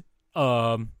burned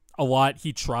a lot,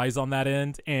 he tries on that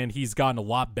end, and he's gotten a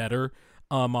lot better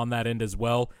on that end as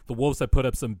well. The Wolves have put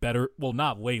up some better, well,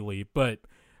 not lately, but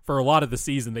for a lot of the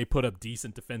season, they put up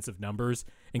decent defensive numbers,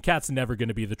 and Cat's never going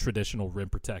to be the traditional rim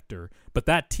protector. But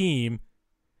that team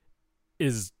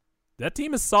is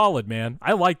solid, man.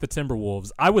 I like the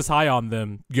Timberwolves. I was high on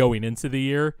them going into the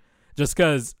year just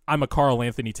because I'm a Karl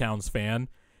Anthony Towns fan.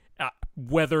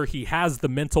 Whether he has the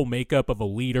mental makeup of a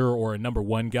leader or a number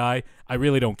one guy, I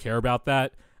really don't care about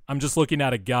that. I'm just looking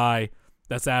at a guy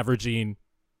that's averaging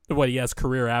he has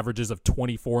career averages of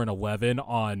 24 and 11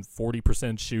 on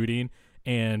 40% shooting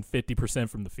and 50%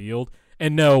 from the field.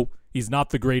 And no, he's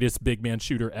not the greatest big man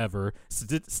shooter ever.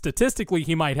 Statistically,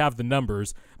 he might have the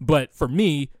numbers, but for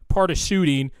me, part of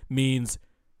shooting means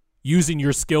using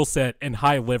your skill set in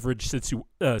high leverage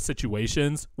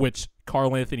situations, which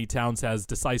Karl Anthony Towns has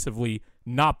decisively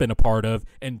not been a part of,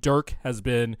 and Dirk has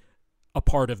been a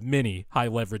part of many high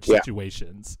leverage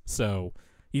situations. So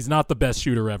he's not the best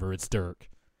shooter ever. It's Dirk.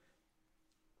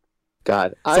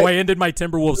 God. I ended my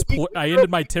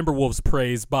Timberwolves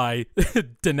praise by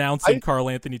denouncing Karl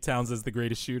Anthony Towns as the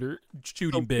greatest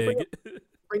shooting big.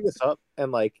 Bring this up,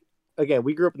 and again,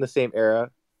 we grew up in the same era,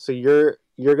 so you're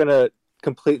gonna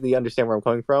completely understand where I'm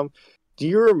coming from. Do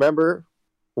you remember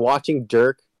watching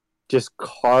Dirk just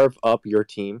carve up your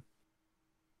team?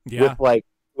 Yeah.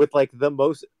 With the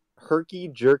most herky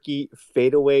jerky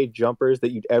fadeaway jumpers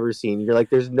that you'd ever seen. You're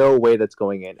like, there's no way that's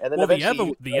going in. And then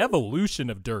the evolution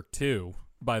of Dirk too,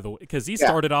 by the way, because he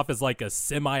started off as like a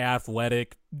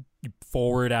semi-athletic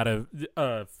forward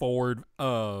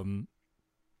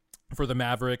for the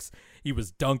Mavericks. He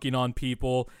was dunking on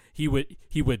people. He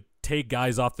would take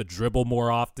guys off the dribble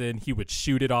more often. He would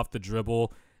shoot it off the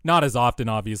dribble. Not as often,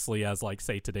 obviously, as like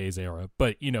say today's era,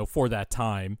 but for that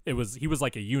time, he was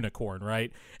like a unicorn,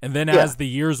 right? And then as the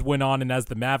years went on, and as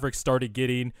the Mavericks started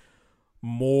getting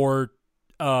more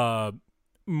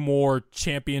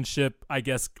championship, I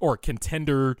guess, or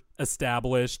contender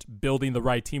established, building the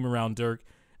right team around Dirk,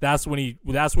 that's when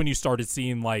you started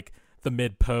seeing like the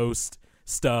mid post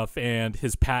stuff and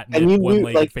his patented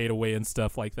one-legged fadeaway and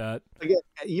stuff like that. Again,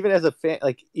 even as a fan,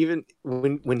 like even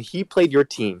when he played your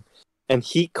team and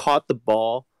he caught the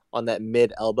ball on that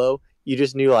mid elbow, you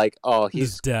just knew like, oh,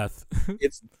 he's death.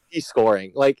 He's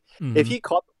scoring. Like if he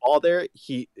caught the ball there,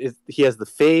 he has the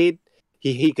fade.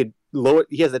 He could lower.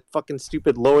 He has that fucking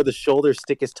stupid lower the shoulder,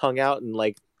 stick his tongue out, and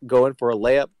like go in for a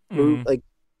layup move. Like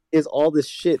is all this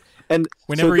shit. And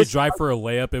whenever he drive for a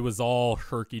layup, it was all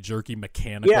herky jerky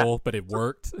mechanical, but it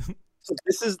worked. So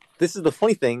this is the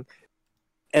funny thing,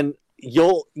 and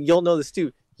you'll know this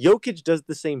too. Jokic does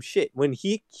the same shit when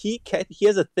he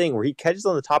has a thing where he catches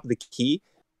on the top of the key,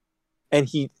 and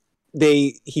he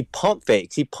pump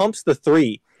fakes. He pumps the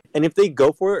three, and if they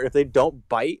go for it, or if they don't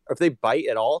bite, or if they bite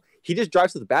at all, he just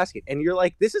drives to the basket, and you're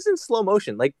like, this is in slow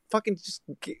motion. Like fucking just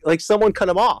like someone cut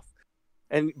him off.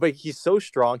 But he's so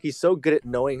strong. He's so good at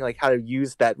knowing like how to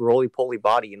use that roly poly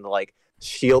body and like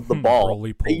shield the ball.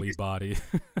 Roly poly body.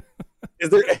 Is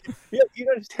there? You don't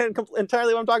understand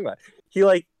entirely what I'm talking about. You're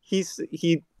like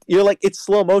it's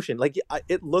slow motion. Like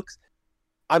it looks.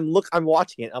 I'm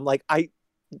watching it. I'm like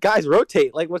guys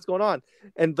rotate. Like what's going on?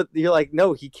 But you're like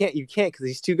no, he can't. You can't because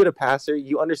he's too good a passer.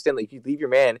 You understand that if you leave your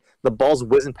man, the ball's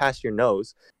whizzing past your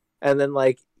nose, and then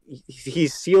like.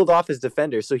 He's sealed off his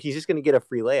defender, so he's just going to get a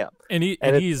free layup. And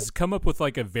he's come up with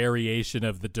like a variation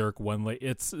of the Dirk one.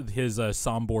 It's his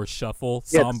Sombor shuffle.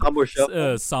 Sombor shuffle.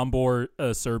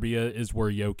 Sombor, Serbia is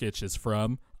where Jokic is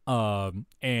from.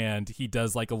 And he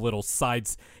does like a little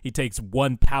sides. He takes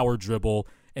one power dribble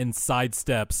and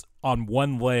sidesteps on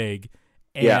one leg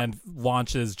and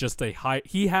launches just a high.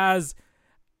 He has.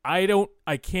 I'm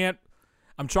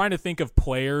trying to think of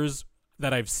players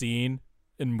that I've seen.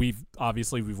 And we've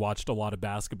watched a lot of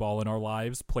basketball in our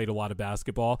lives, played a lot of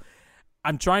basketball.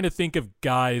 I'm trying to think of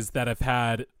guys that have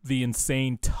had the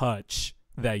insane touch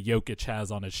that Jokic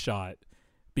has on his shot,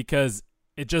 because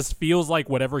it just feels like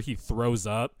whatever he throws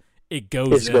up, it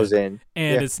goes in.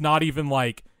 And it's not even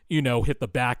like, hit the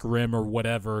back rim or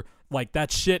whatever. Like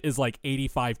that shit is like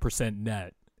 85%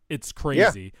 net. It's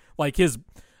crazy. Like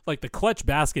the clutch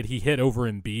basket he hit over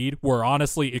Embiid, where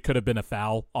honestly it could have been a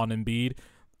foul on Embiid.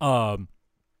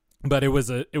 But it was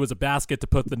a basket to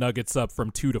put the Nuggets up from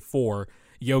 2-4.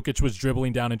 Jokic was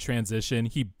dribbling down in transition.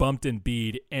 He bumped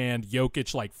Embiid, and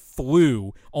Jokic like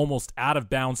flew almost out of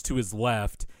bounds to his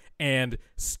left and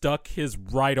stuck his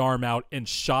right arm out and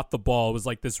shot the ball. It was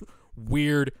like this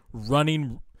weird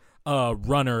running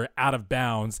runner out of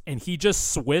bounds, and he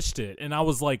just swished it. And I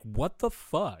was like, what the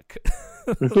fuck?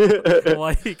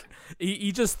 Like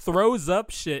he just throws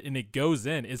up shit and it goes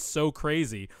in. It's so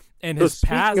crazy. And his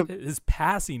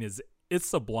passing it's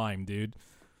sublime, dude.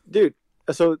 Dude,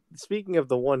 so speaking of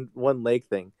the one leg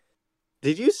thing,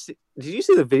 did you see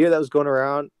the video that was going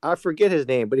around? I forget his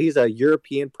name, but he's a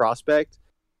European prospect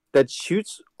that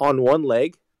shoots on one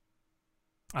leg.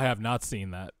 I have not seen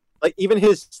that. Like even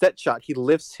his set shot, he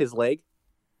lifts his leg.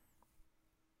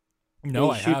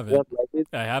 No, I haven't.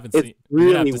 I haven't seen.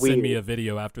 Really you have to weird. Send me a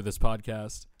video after this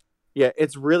podcast. Yeah,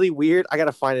 it's really weird. I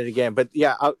gotta find it again. But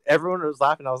yeah, everyone was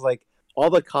laughing. I was like, all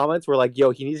the comments were like,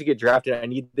 "Yo, he needs to get drafted. I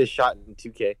need this shot in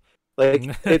 2K."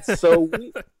 Like, it's so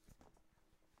weird.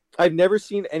 I've never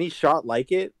seen any shot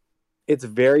like it. It's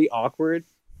very awkward.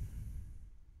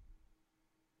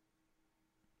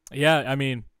 Yeah, I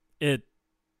mean, if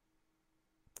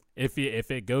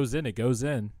it goes in, it goes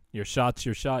in. Your shot's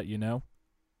your shot,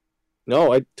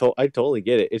 No, I totally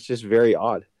get it. It's just very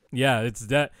odd. Yeah,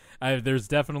 there's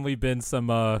definitely been some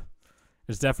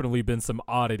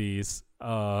oddities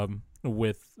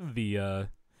with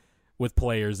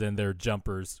players and their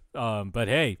jumpers. But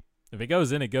hey, if it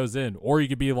goes in, it goes in. Or you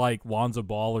could be like Lonzo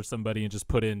Ball or somebody and just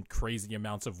put in crazy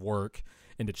amounts of work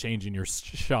into changing your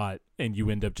shot, and you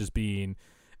end up just being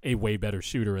a way better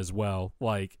shooter as well.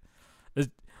 Like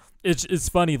it's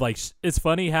funny. Like it's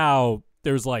funny how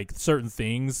there's like certain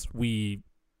things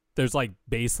there's like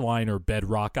baseline or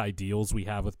bedrock ideals we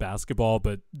have with basketball,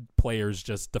 but players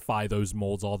just defy those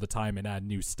molds all the time and add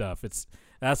new stuff.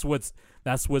 That's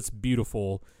what's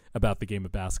beautiful about the game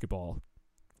of basketball.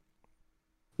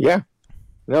 Yeah.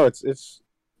 No, it's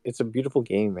a beautiful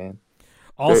game, man.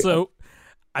 Also,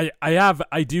 I have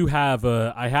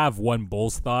one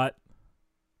Bulls thought.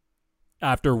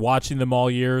 after watching them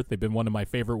all year, they've been one of my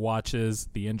favorite watches.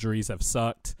 The injuries have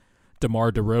sucked.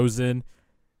 DeMar DeRozan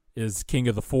is king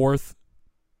of the fourth.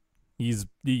 He's,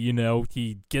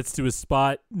 he gets to his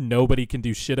spot. Nobody can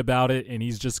do shit about it, and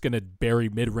he's just going to bury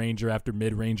mid-ranger after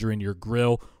mid-ranger in your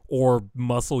grill or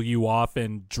muscle you off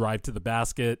and drive to the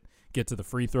basket, get to the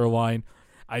free throw line.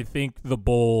 I think the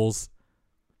Bulls,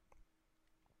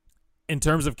 in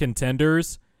terms of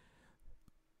contenders,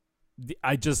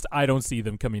 I don't see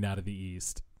them coming out of the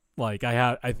East. Like,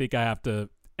 I think I have to,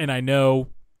 and I know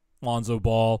Lonzo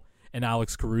Ball and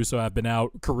Alex Caruso have been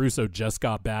out. Caruso just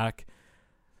got back.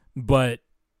 But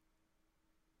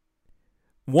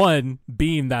one,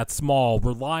 being that small,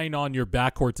 relying on your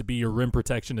backcourt to be your rim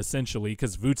protection essentially,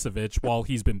 because Vucevic, while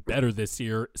he's been better this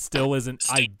year, still isn't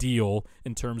ideal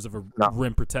in terms of a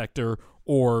rim protector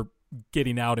or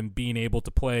getting out and being able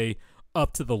to play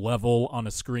up to the level on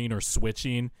a screen or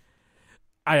switching.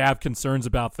 I have concerns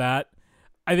about that.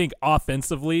 I think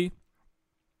offensively,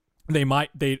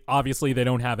 they obviously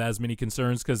don't have as many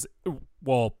concerns because,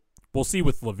 well, we'll see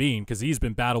with LaVine because he's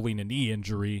been battling a knee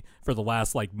injury for the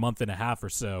last month and a half or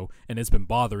so, and it's been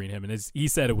bothering him. And he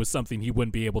said it was something he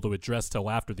wouldn't be able to address till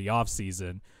after the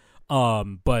offseason.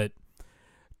 But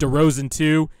DeRozan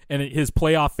too, and his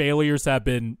playoff failures have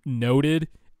been noted,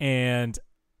 and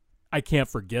I can't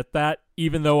forget that,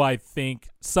 even though I think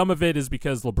some of it is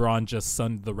because LeBron just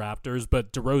sunned the Raptors,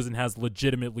 but DeRozan has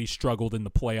legitimately struggled in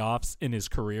the playoffs in his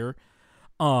career.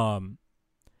 And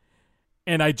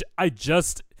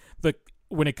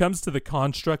when it comes to the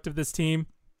construct of this team,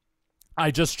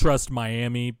 I just trust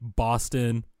Miami,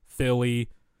 Boston, Philly.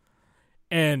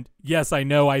 And yes, I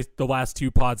know the last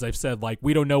two pods I've said,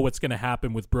 we don't know what's going to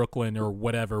happen with Brooklyn or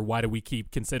whatever. Why do we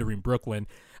keep considering Brooklyn?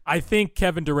 I think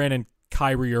Kevin Durant and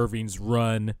Kyrie Irving's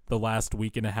run the last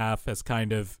week and a half has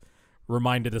kind of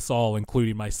reminded us all,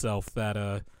 including myself,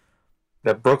 that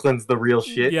Brooklyn's the real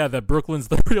shit. Yeah, that Brooklyn's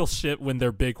the real shit when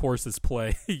their big horses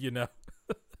play,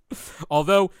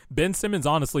 Although Ben Simmons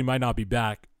honestly might not be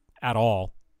back at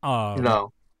all.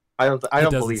 No, I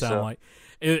don't believe so.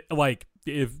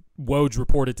 If Woj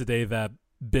reported today that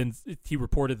Ben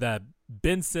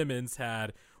Simmons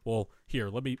had. Well, here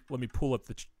let me pull up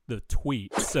the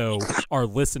tweet so our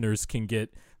listeners can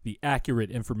get the accurate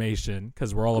information,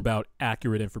 because we're all about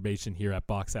accurate information here at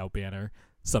Box Out Banner.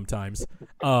 Sometimes,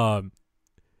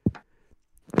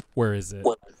 where is it?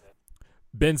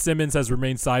 Ben Simmons has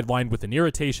remained sidelined with an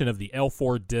irritation of the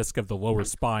L4 disc of the lower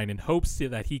spine and hopes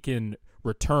that he can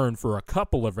return for a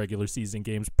couple of regular season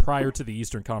games prior to the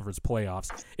Eastern Conference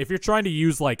playoffs. If you're trying to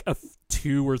use a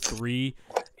 2 or 3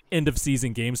 end of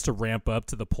season games to ramp up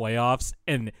to the playoffs,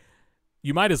 and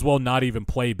you might as well not even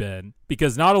play Ben,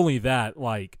 because not only that,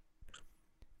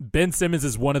 Ben Simmons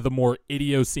is one of the more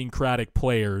idiosyncratic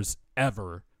players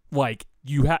ever.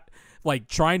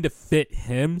 Trying to fit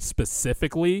him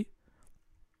specifically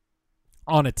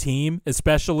on a team,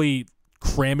 especially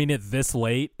cramming it this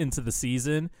late into the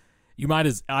season,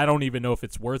 I don't even know if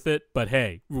it's worth it, but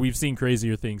hey, we've seen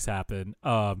crazier things happen.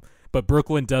 But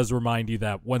Brooklyn does remind you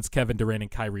that once Kevin Durant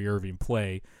and Kyrie Irving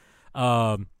play,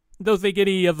 don't think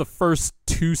any of the first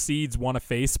 2 seeds want to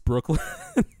face Brooklyn?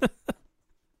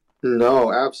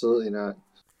 No, absolutely not.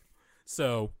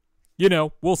 So,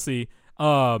 we'll see.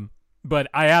 But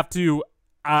I have to,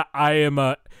 I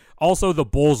am also the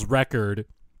Bulls' record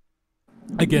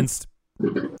against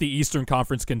the Eastern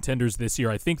Conference contenders this year.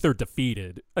 I think they're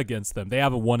defeated against them. They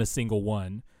haven't won a single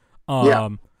one.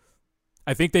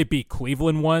 I think they beat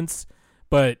Cleveland once,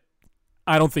 but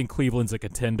I don't think Cleveland's a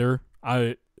contender.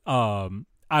 I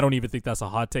don't even think that's a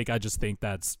hot take. I just think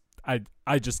that's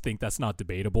not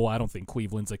debatable. I don't think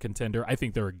Cleveland's a contender. I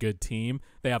think they're a good team.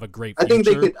 They have a great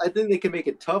future. I think they can make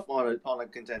it tough on a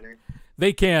contender.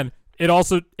 They can. It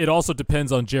also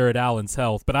depends on Jared Allen's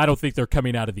health, but I don't think they're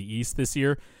coming out of the East this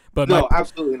year. But no,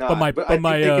 absolutely not. But I think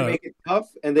they can make it tough,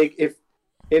 and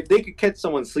if they could catch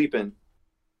someone sleeping,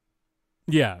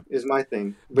 yeah, is my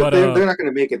thing. But they're not going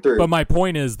to make it through. But my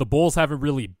point is, the Bulls haven't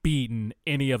really beaten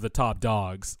any of the top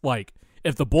dogs.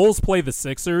 If the Bulls play the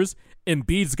Sixers,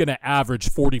 Embiid's going to average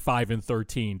 45 and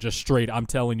 13, just straight. I'm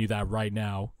telling you that right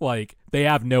now. They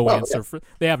have no answer for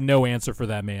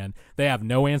that man. They have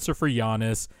no answer for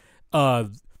Giannis.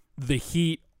 The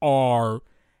Heat are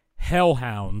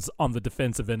hellhounds on the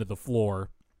defensive end of the floor.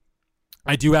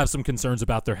 I do have some concerns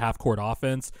about their half-court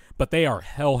offense, but they are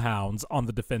hellhounds on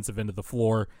the defensive end of the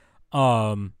floor.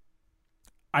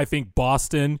 I think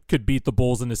Boston could beat the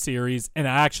Bulls in the series, and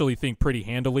I actually think pretty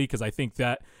handily, because I think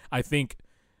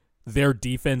their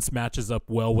defense matches up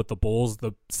well with the Bulls.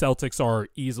 The Celtics are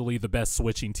easily the best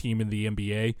switching team in the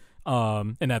NBA,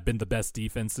 and have been the best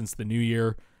defense since the new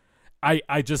year.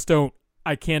 I just don't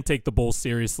I can't take the Bulls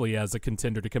seriously as a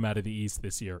contender to come out of the East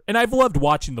this year. And I've loved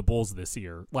watching the Bulls this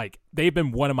year. Like, they've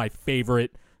been one of my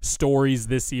favorite stories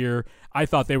this year. I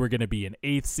thought they were going to be an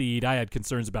 8th seed. I had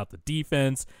concerns about the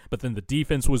defense, but then the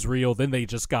defense was real. Then they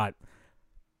just got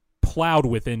plowed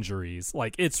with injuries.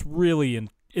 Like, it's really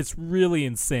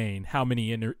insane how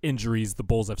many injuries the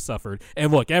Bulls have suffered.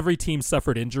 And look, every team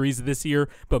suffered injuries this year,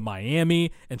 but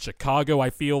Miami and Chicago, I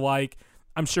feel like,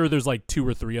 I'm sure there's like 2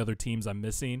 or 3 other teams I'm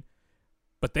missing,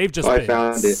 but they've just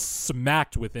been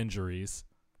smacked with injuries.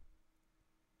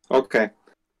 Okay.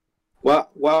 Well,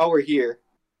 while we're here,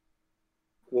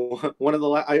 one of the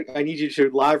I need you to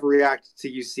live react to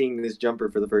you seeing this jumper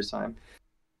for the first time.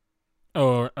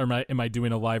 Oh, am I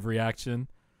doing a live reaction?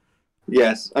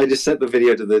 Yes, I just sent the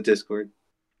video to the Discord.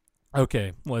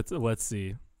 Okay, let's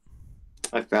see.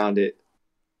 I found it.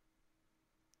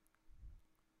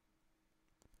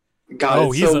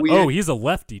 God, he's a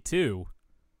lefty too.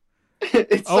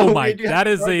 That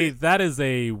is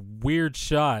a weird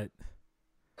shot.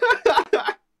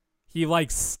 He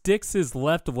like sticks his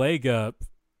left leg up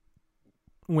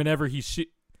whenever he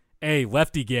Hey,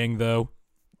 lefty gang though.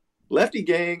 Lefty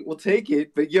gang will take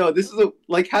it, but yo, this is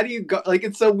how do you go? Like,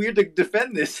 it's so weird to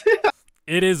defend this.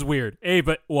 It is weird. Hey,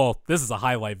 but this is a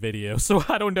highlight video, so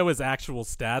I don't know his actual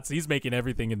stats. He's making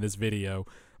everything in this video,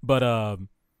 but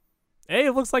hey,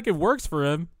 it looks like it works for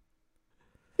him.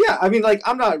 Yeah, I mean, like,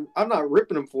 I'm not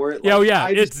ripping him for it.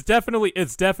 Like, it's definitely.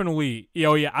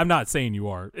 I'm not saying you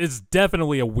are. It's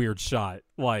definitely a weird shot.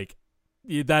 Like,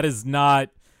 that is not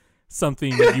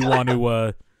something that you want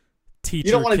to teach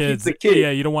your kids. Teach the kids. Yeah,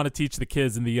 you don't want to teach the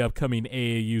kids in the upcoming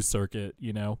AAU circuit.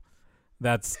 You know,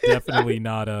 that's definitely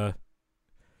not a.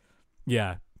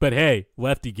 Yeah, but hey,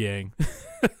 lefty gang.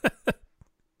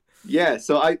 Yeah,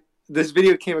 so this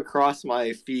video came across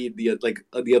my feed the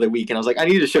other week, and I was like, I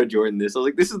need to show Jordan this. I was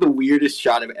like, this is the weirdest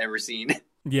shot I've ever seen.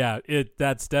 Yeah,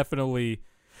 that's definitely.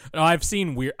 I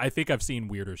think I've seen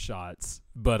weirder shots,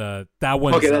 but that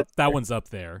one's up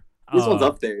there. This one's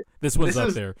up there. This one's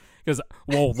up there because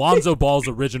Lonzo Ball's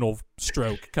original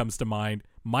stroke comes to mind.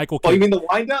 Michael. Kidd, you mean the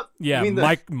windup? Yeah,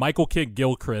 Michael Kidd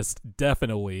Gilchrist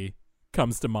definitely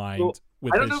comes to mind.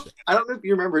 I don't know if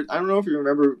you remember. I don't know if you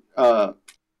remember.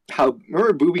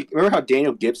 Remember how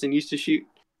Daniel Gibson used to shoot?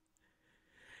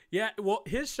 Yeah, well,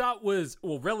 his shot was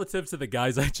relative to the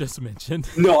guys I just mentioned.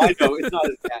 No, I know it's not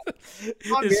as bad.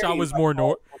 His shot was more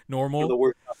normal. The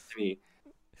worst to me.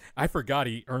 I forgot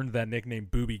he earned that nickname,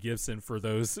 Boobie Gibson, for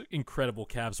those incredible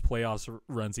Cavs playoffs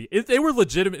runs. They were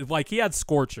legitimate. Like, he had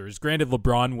scorchers. Granted,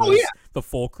 LeBron was the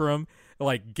fulcrum.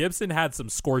 Like, Gibson had some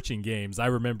scorching games. I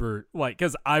remember, like,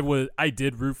 because I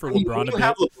did root for LeBron. When you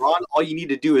have LeBron, all you need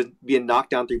to do is be a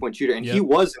knockdown 3-point shooter, and he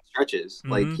was in stretches.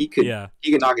 Mm-hmm. Like, he could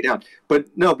knock it down. But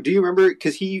no, do you remember?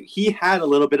 Because he had a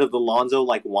little bit of the Lonzo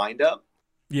like wind up,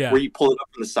 where you pull it up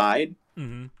from the side.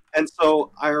 Mm-hmm. And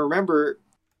so I remember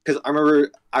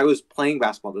I was playing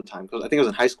basketball at the time because I think I was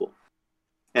in high school,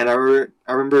 and I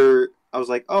remember I was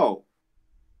like, oh,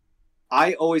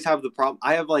 I always have the problem.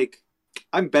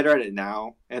 I'm better at it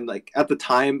now, and like at the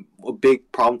time, a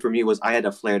big problem for me was I had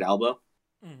a flared elbow.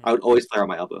 Mm-hmm. I would always flare on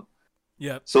my elbow.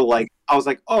 Yeah. So like I was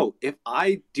like, oh, if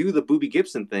I do the Boobie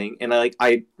Gibson thing and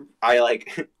I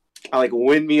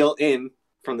windmill in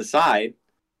from the side,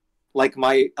 like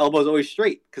my elbow's always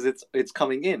straight because it's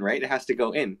coming in, right? It has to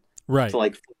go in, right? To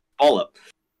like fall up.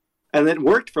 And then it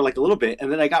worked for like a little bit, and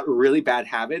then I got really bad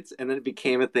habits, and then it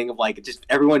became a thing of like just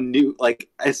everyone knew. Like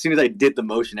as soon as I did the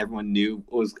motion, everyone knew.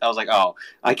 I was like, oh,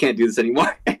 I can't do this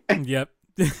anymore. Yep.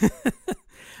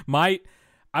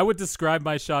 I would describe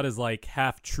my shot as like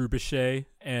half trebuchet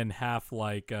and half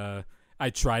like I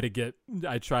try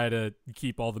to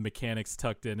keep all the mechanics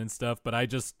tucked in and stuff, but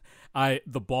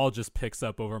the ball just picks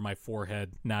up over my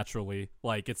forehead naturally.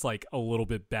 Like it's like a little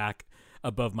bit back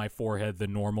above my forehead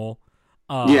than normal.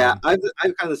 Yeah, I've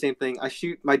kind of the same thing. I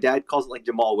shoot. My dad calls it like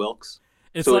Jamal Wilkes.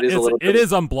 It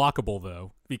is unblockable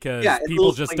though because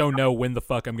people just don't know when the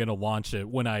fuck I'm gonna launch it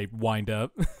when I wind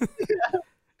up.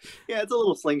 Yeah, it's a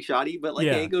little slingshotty, but like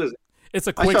it goes. It's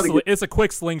a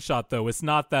quick slingshot though. It's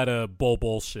not that bull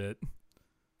bullshit.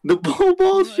 The bull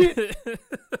bullshit.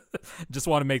 Just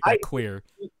want to make that clear.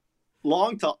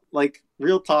 Long talk, like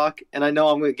real talk, and I know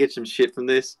I'm gonna get some shit from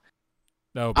this.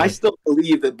 No, I still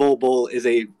believe that Bol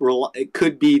it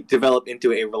could be developed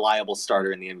into a reliable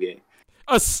starter in the NBA.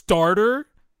 A starter?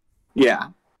 Yeah.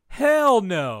 Hell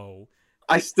no.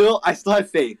 I still have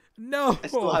faith. No. I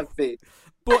still have faith.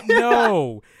 But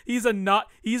no,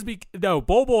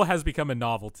 Bol has become a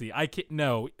novelty. I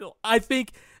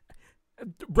think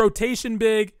rotation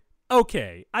big.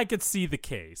 Okay, I could see the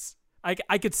case.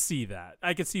 I could see that.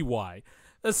 I could see why.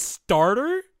 A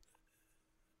starter?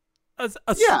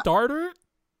 A Yeah. starter?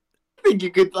 I think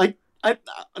you could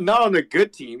not on a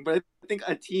good team, but I think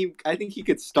a team. I think he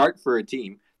could start for a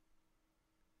team.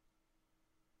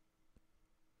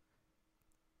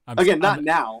 Not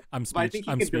now. I'm But I think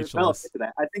he I'm can develop speechless. into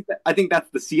that. I think that's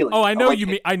the ceiling. Oh, I know like you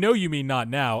him. mean. I know you mean not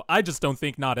now. I just don't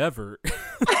think not ever.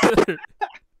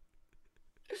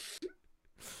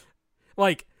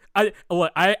 Like I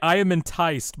am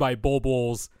enticed by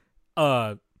Bol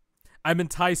I'm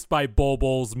enticed by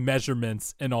Bol's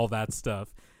measurements and all that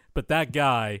stuff. But that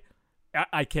guy,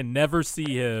 I can never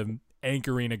see him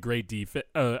anchoring a great defense,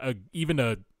 even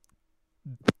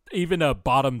a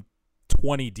bottom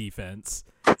 20 defense,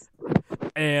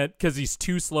 and because he's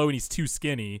too slow and he's too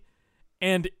skinny,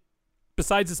 and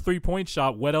besides his 3-point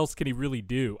shot, what else can he really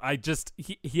do?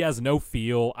 He has no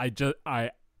feel.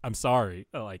 I'm sorry,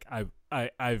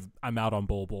 I'm out on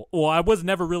Bol. Well, I was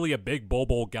never really a big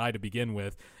Bol guy to begin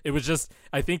with. It was just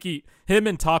I think him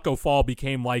and Taco Fall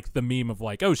became like the meme of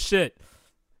like, oh shit,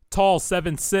 tall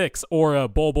 7'6", or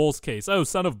Bol's case, oh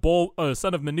son of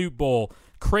Manute Bol,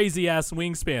 crazy ass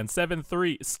wingspan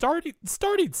 7'3",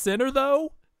 starting center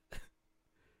though.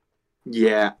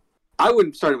 Yeah, I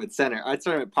wouldn't start him at center. I'd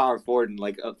start him at power forward and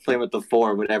play him at the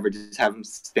 4 or whatever. Just have him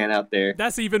stand out there.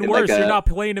 That's even worse. You're not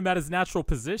playing him at his natural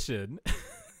position.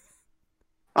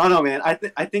 I don't know, man.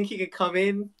 I think he could come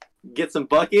in, get some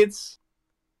buckets.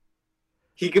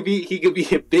 He could be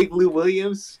a big Lou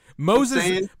Williams.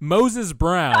 Moses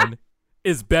Brown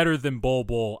is better than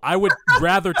Bol. I would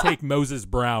rather take Moses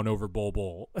Brown over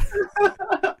Bol.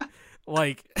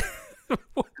 Like,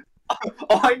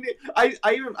 oh,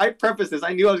 I prefaced this.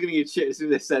 I knew I was gonna get shit as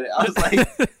soon as I said it. I was like,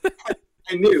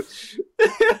 I knew.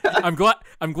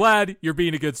 I'm glad you're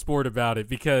being a good sport about it,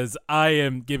 because I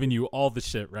am giving you all the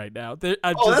shit right now. That's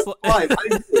fine. I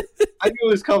knew it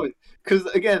was coming. Because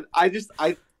again, I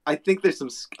think there's some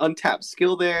untapped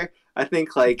skill there. I think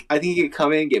he could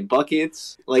come in and get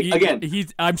buckets.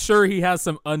 I'm sure he has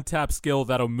some untapped skill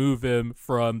that'll move him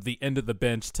from the end of the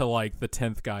bench to like the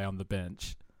 10th guy on the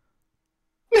bench.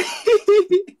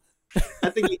 I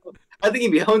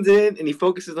think he hones in and he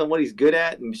focuses on what he's good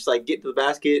at and just like get to the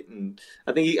basket, and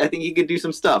I think he could do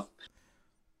some stuff.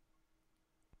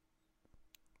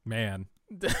 Man,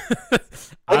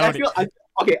 honestly,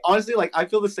 like I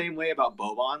feel the same way about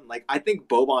Boban. Like I think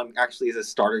Boban actually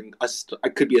is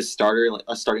could be a starter, like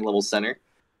a starting level center.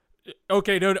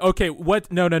 Okay,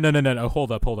 what? No.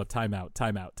 Hold up. Time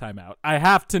out. I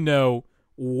have to know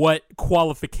what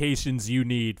qualifications you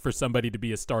need for somebody to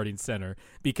be a starting center,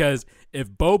 because if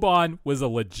Boban was a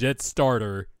legit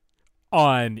starter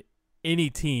on any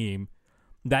team,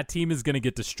 that team is going to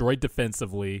get destroyed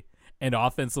defensively, and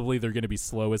offensively they're going to be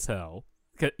slow as hell.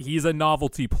 He's a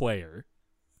novelty player.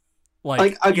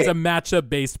 Like he's a matchup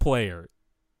based player.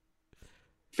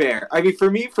 Fair. I mean,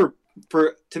 to me,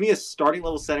 a starting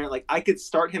level center, like I could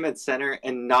start him at center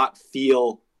and not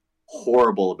feel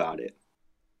horrible about it.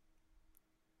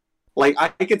 Like I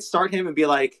could start him and be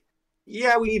like,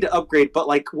 yeah, we need to upgrade, but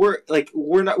we're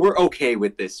okay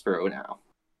with this for now.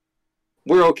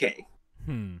 We're okay.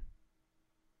 And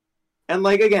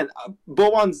again,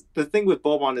 the thing with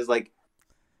Boban is like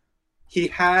he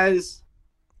has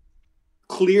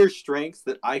clear strengths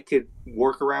that I could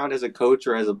work around as a coach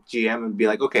or as a GM and be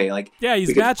like, okay, like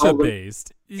he's matchup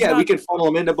based. We can funnel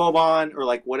him into Boban or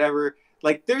like whatever.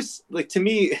 Like there's like to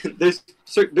me, there's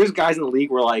guys in the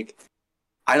league where like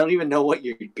I don't even know what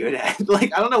you're good at.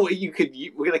 Like I don't know what I could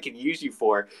use you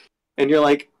for, and you're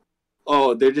like,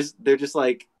 oh, they're just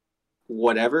like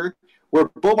whatever. Where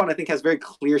Boban I think has very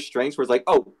clear strengths where it's like,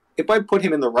 oh, if I put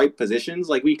him in the right positions,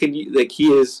 like we can like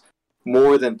he is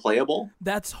more than playable.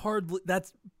 That's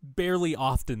barely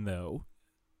often though.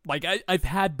 Like I've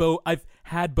had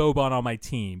Boban on my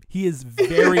team. He is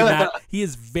very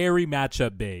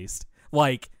matchup based.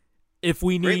 Like if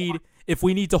we need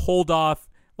to hold off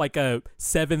like a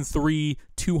 7'3",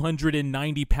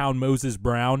 290-pound Moses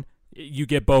Brown, you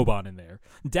get Boban in there.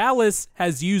 Dallas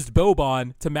has used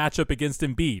Boban to match up against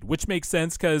Embiid, which makes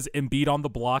sense because Embiid on the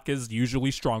block is usually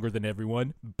stronger than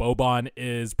everyone. Boban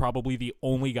is probably the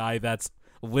only guy that's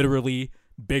literally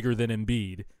bigger than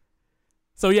Embiid.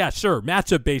 So yeah, sure,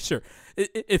 matchup based, sure.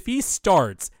 If he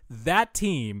starts, that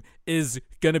team is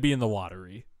going to be in the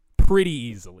lottery pretty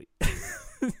easily.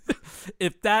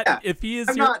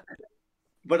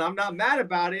 But I'm not mad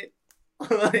about it.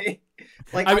 I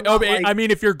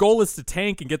mean, if your goal is to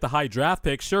tank and get the high draft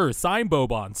pick, sure, sign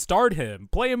Boban, start him,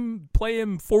 play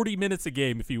him 40 minutes a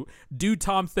game if you do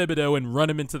Tom Thibodeau and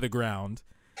run him into the ground.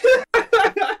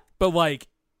 But like,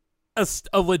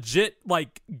 a legit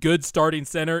like good starting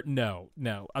center. No,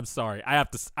 I'm sorry. I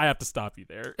have to stop you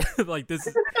there. Like this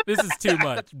is too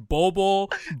much.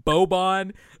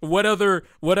 Boban. What other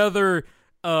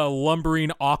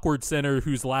lumbering awkward center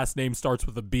whose last name starts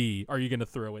with a B are you gonna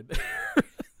throw in there?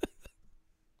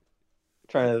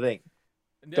 Trying to think.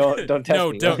 Don't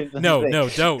test me. Don't.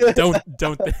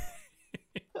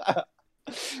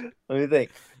 Let me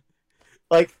think.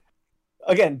 Like,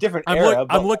 again, different era.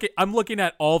 I'm looking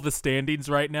at all the standings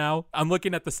right now. I'm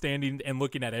looking at the standing and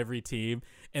looking at every team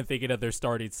and thinking of their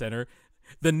starting center.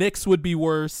 The Knicks would be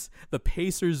worse. The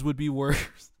Pacers would be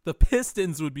worse. The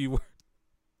Pistons would be worse.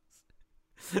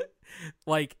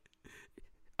 Like,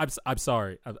 I'm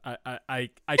sorry. I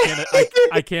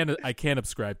can't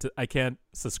subscribe to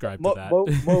that.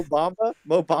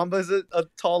 Mo Bamba's a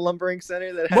tall lumbering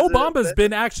center that has Mo Bamba's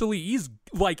been actually he's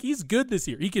good this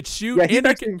year. He could shoot and he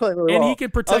can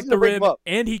protect the rim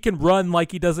and he can run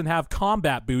like he doesn't have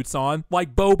combat boots on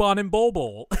like Boban and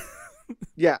Bol.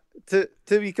 Yeah, to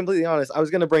be completely honest, I was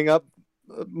going to bring up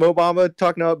Mo Bamba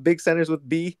talking about big centers with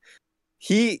B.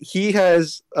 He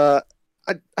has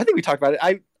I think we talked about it.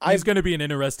 He's going to be an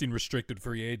interesting restricted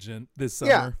free agent this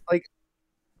summer. Yeah, like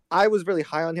I was really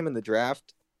high on him in the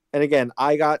draft, and again,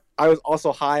 I was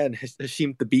also high on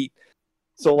Hasheem Thabeet.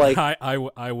 So like, I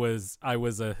was a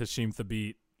Hasheem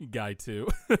Thabeet guy too.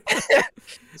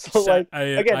 So like,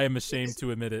 I am ashamed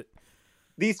to admit it.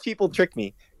 These people trick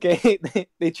me. Okay,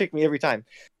 they trick me every time.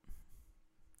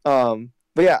 But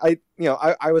yeah, I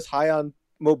was high on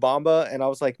Mo Bamba, and I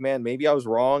was like, man, maybe I was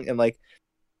wrong, and like.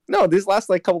 No, these last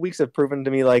like couple weeks have proven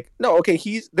to me like, no, okay,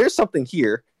 there's something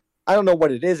here. I don't know what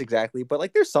it is exactly, but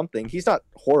like there's something. He's not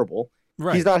horrible.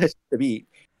 Right. He's not his to beat.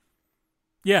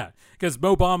 Yeah, because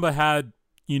Mo Bamba had,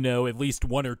 at least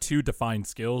one or two defined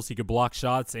skills. He could block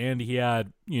shots and he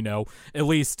had, at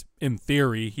least in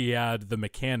theory, he had the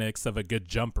mechanics of a good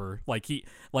jumper.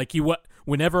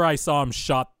 Whenever I saw him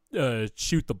shoot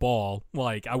the ball,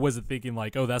 like I wasn't thinking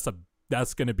like, oh, that's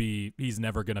going to be, he's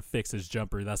never going to fix his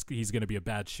jumper. He's going to be a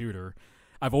bad shooter.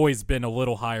 I've always been a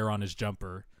little higher on his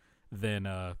jumper than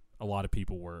a lot of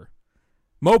people were.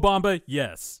 Mo Bamba,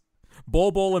 yes.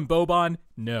 Bol and Boban,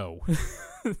 no.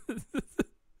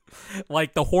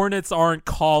 Like the Hornets aren't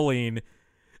calling.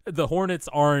 The Hornets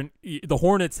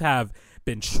have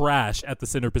been trash at the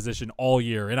center position all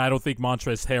year, and I don't think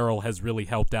Montrezl Harrell has really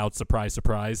helped out. Surprise,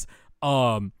 surprise.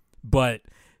 But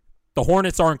the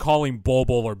Hornets aren't calling Bol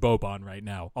or Boban right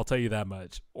now. I'll tell you that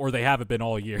much. Or they haven't been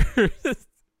all year.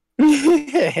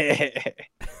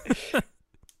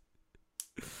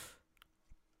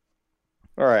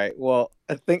 All right. Well,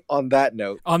 I think on that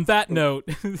note.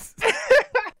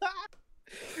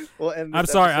 We'll end this I'm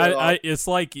sorry. It's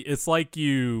like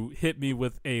you hit me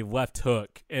with a left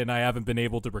hook, and I haven't been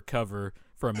able to recover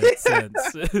from it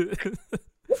since.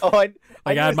 I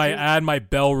had my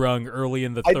bell rung early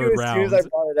in the third round. As soon as I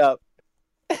brought it up,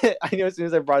 I knew as soon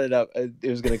as I brought it up, it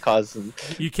was going to cause some.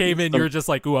 You came in, you were just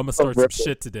like, "Ooh, I'm gonna start some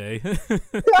shit today."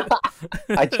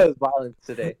 I chose violence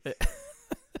today.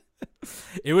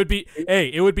 It would be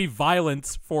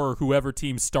violence for whoever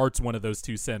team starts one of those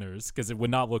two centers because it would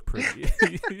not look pretty.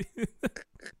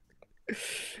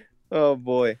 Oh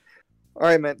boy! All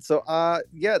right, man. So,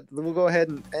 yeah, we'll go ahead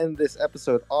and end this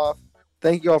episode off.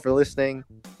 Thank you all for listening,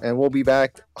 and we'll be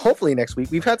back hopefully next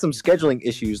week. We've had some scheduling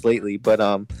issues lately, but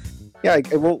yeah,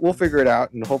 we'll figure it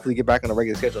out and hopefully get back on a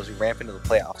regular schedule as we ramp into the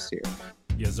playoffs here.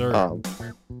 Yes, sir.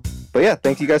 But yeah,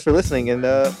 thank you guys for listening, and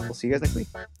we'll see you guys next week.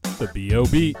 The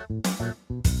B.O.B.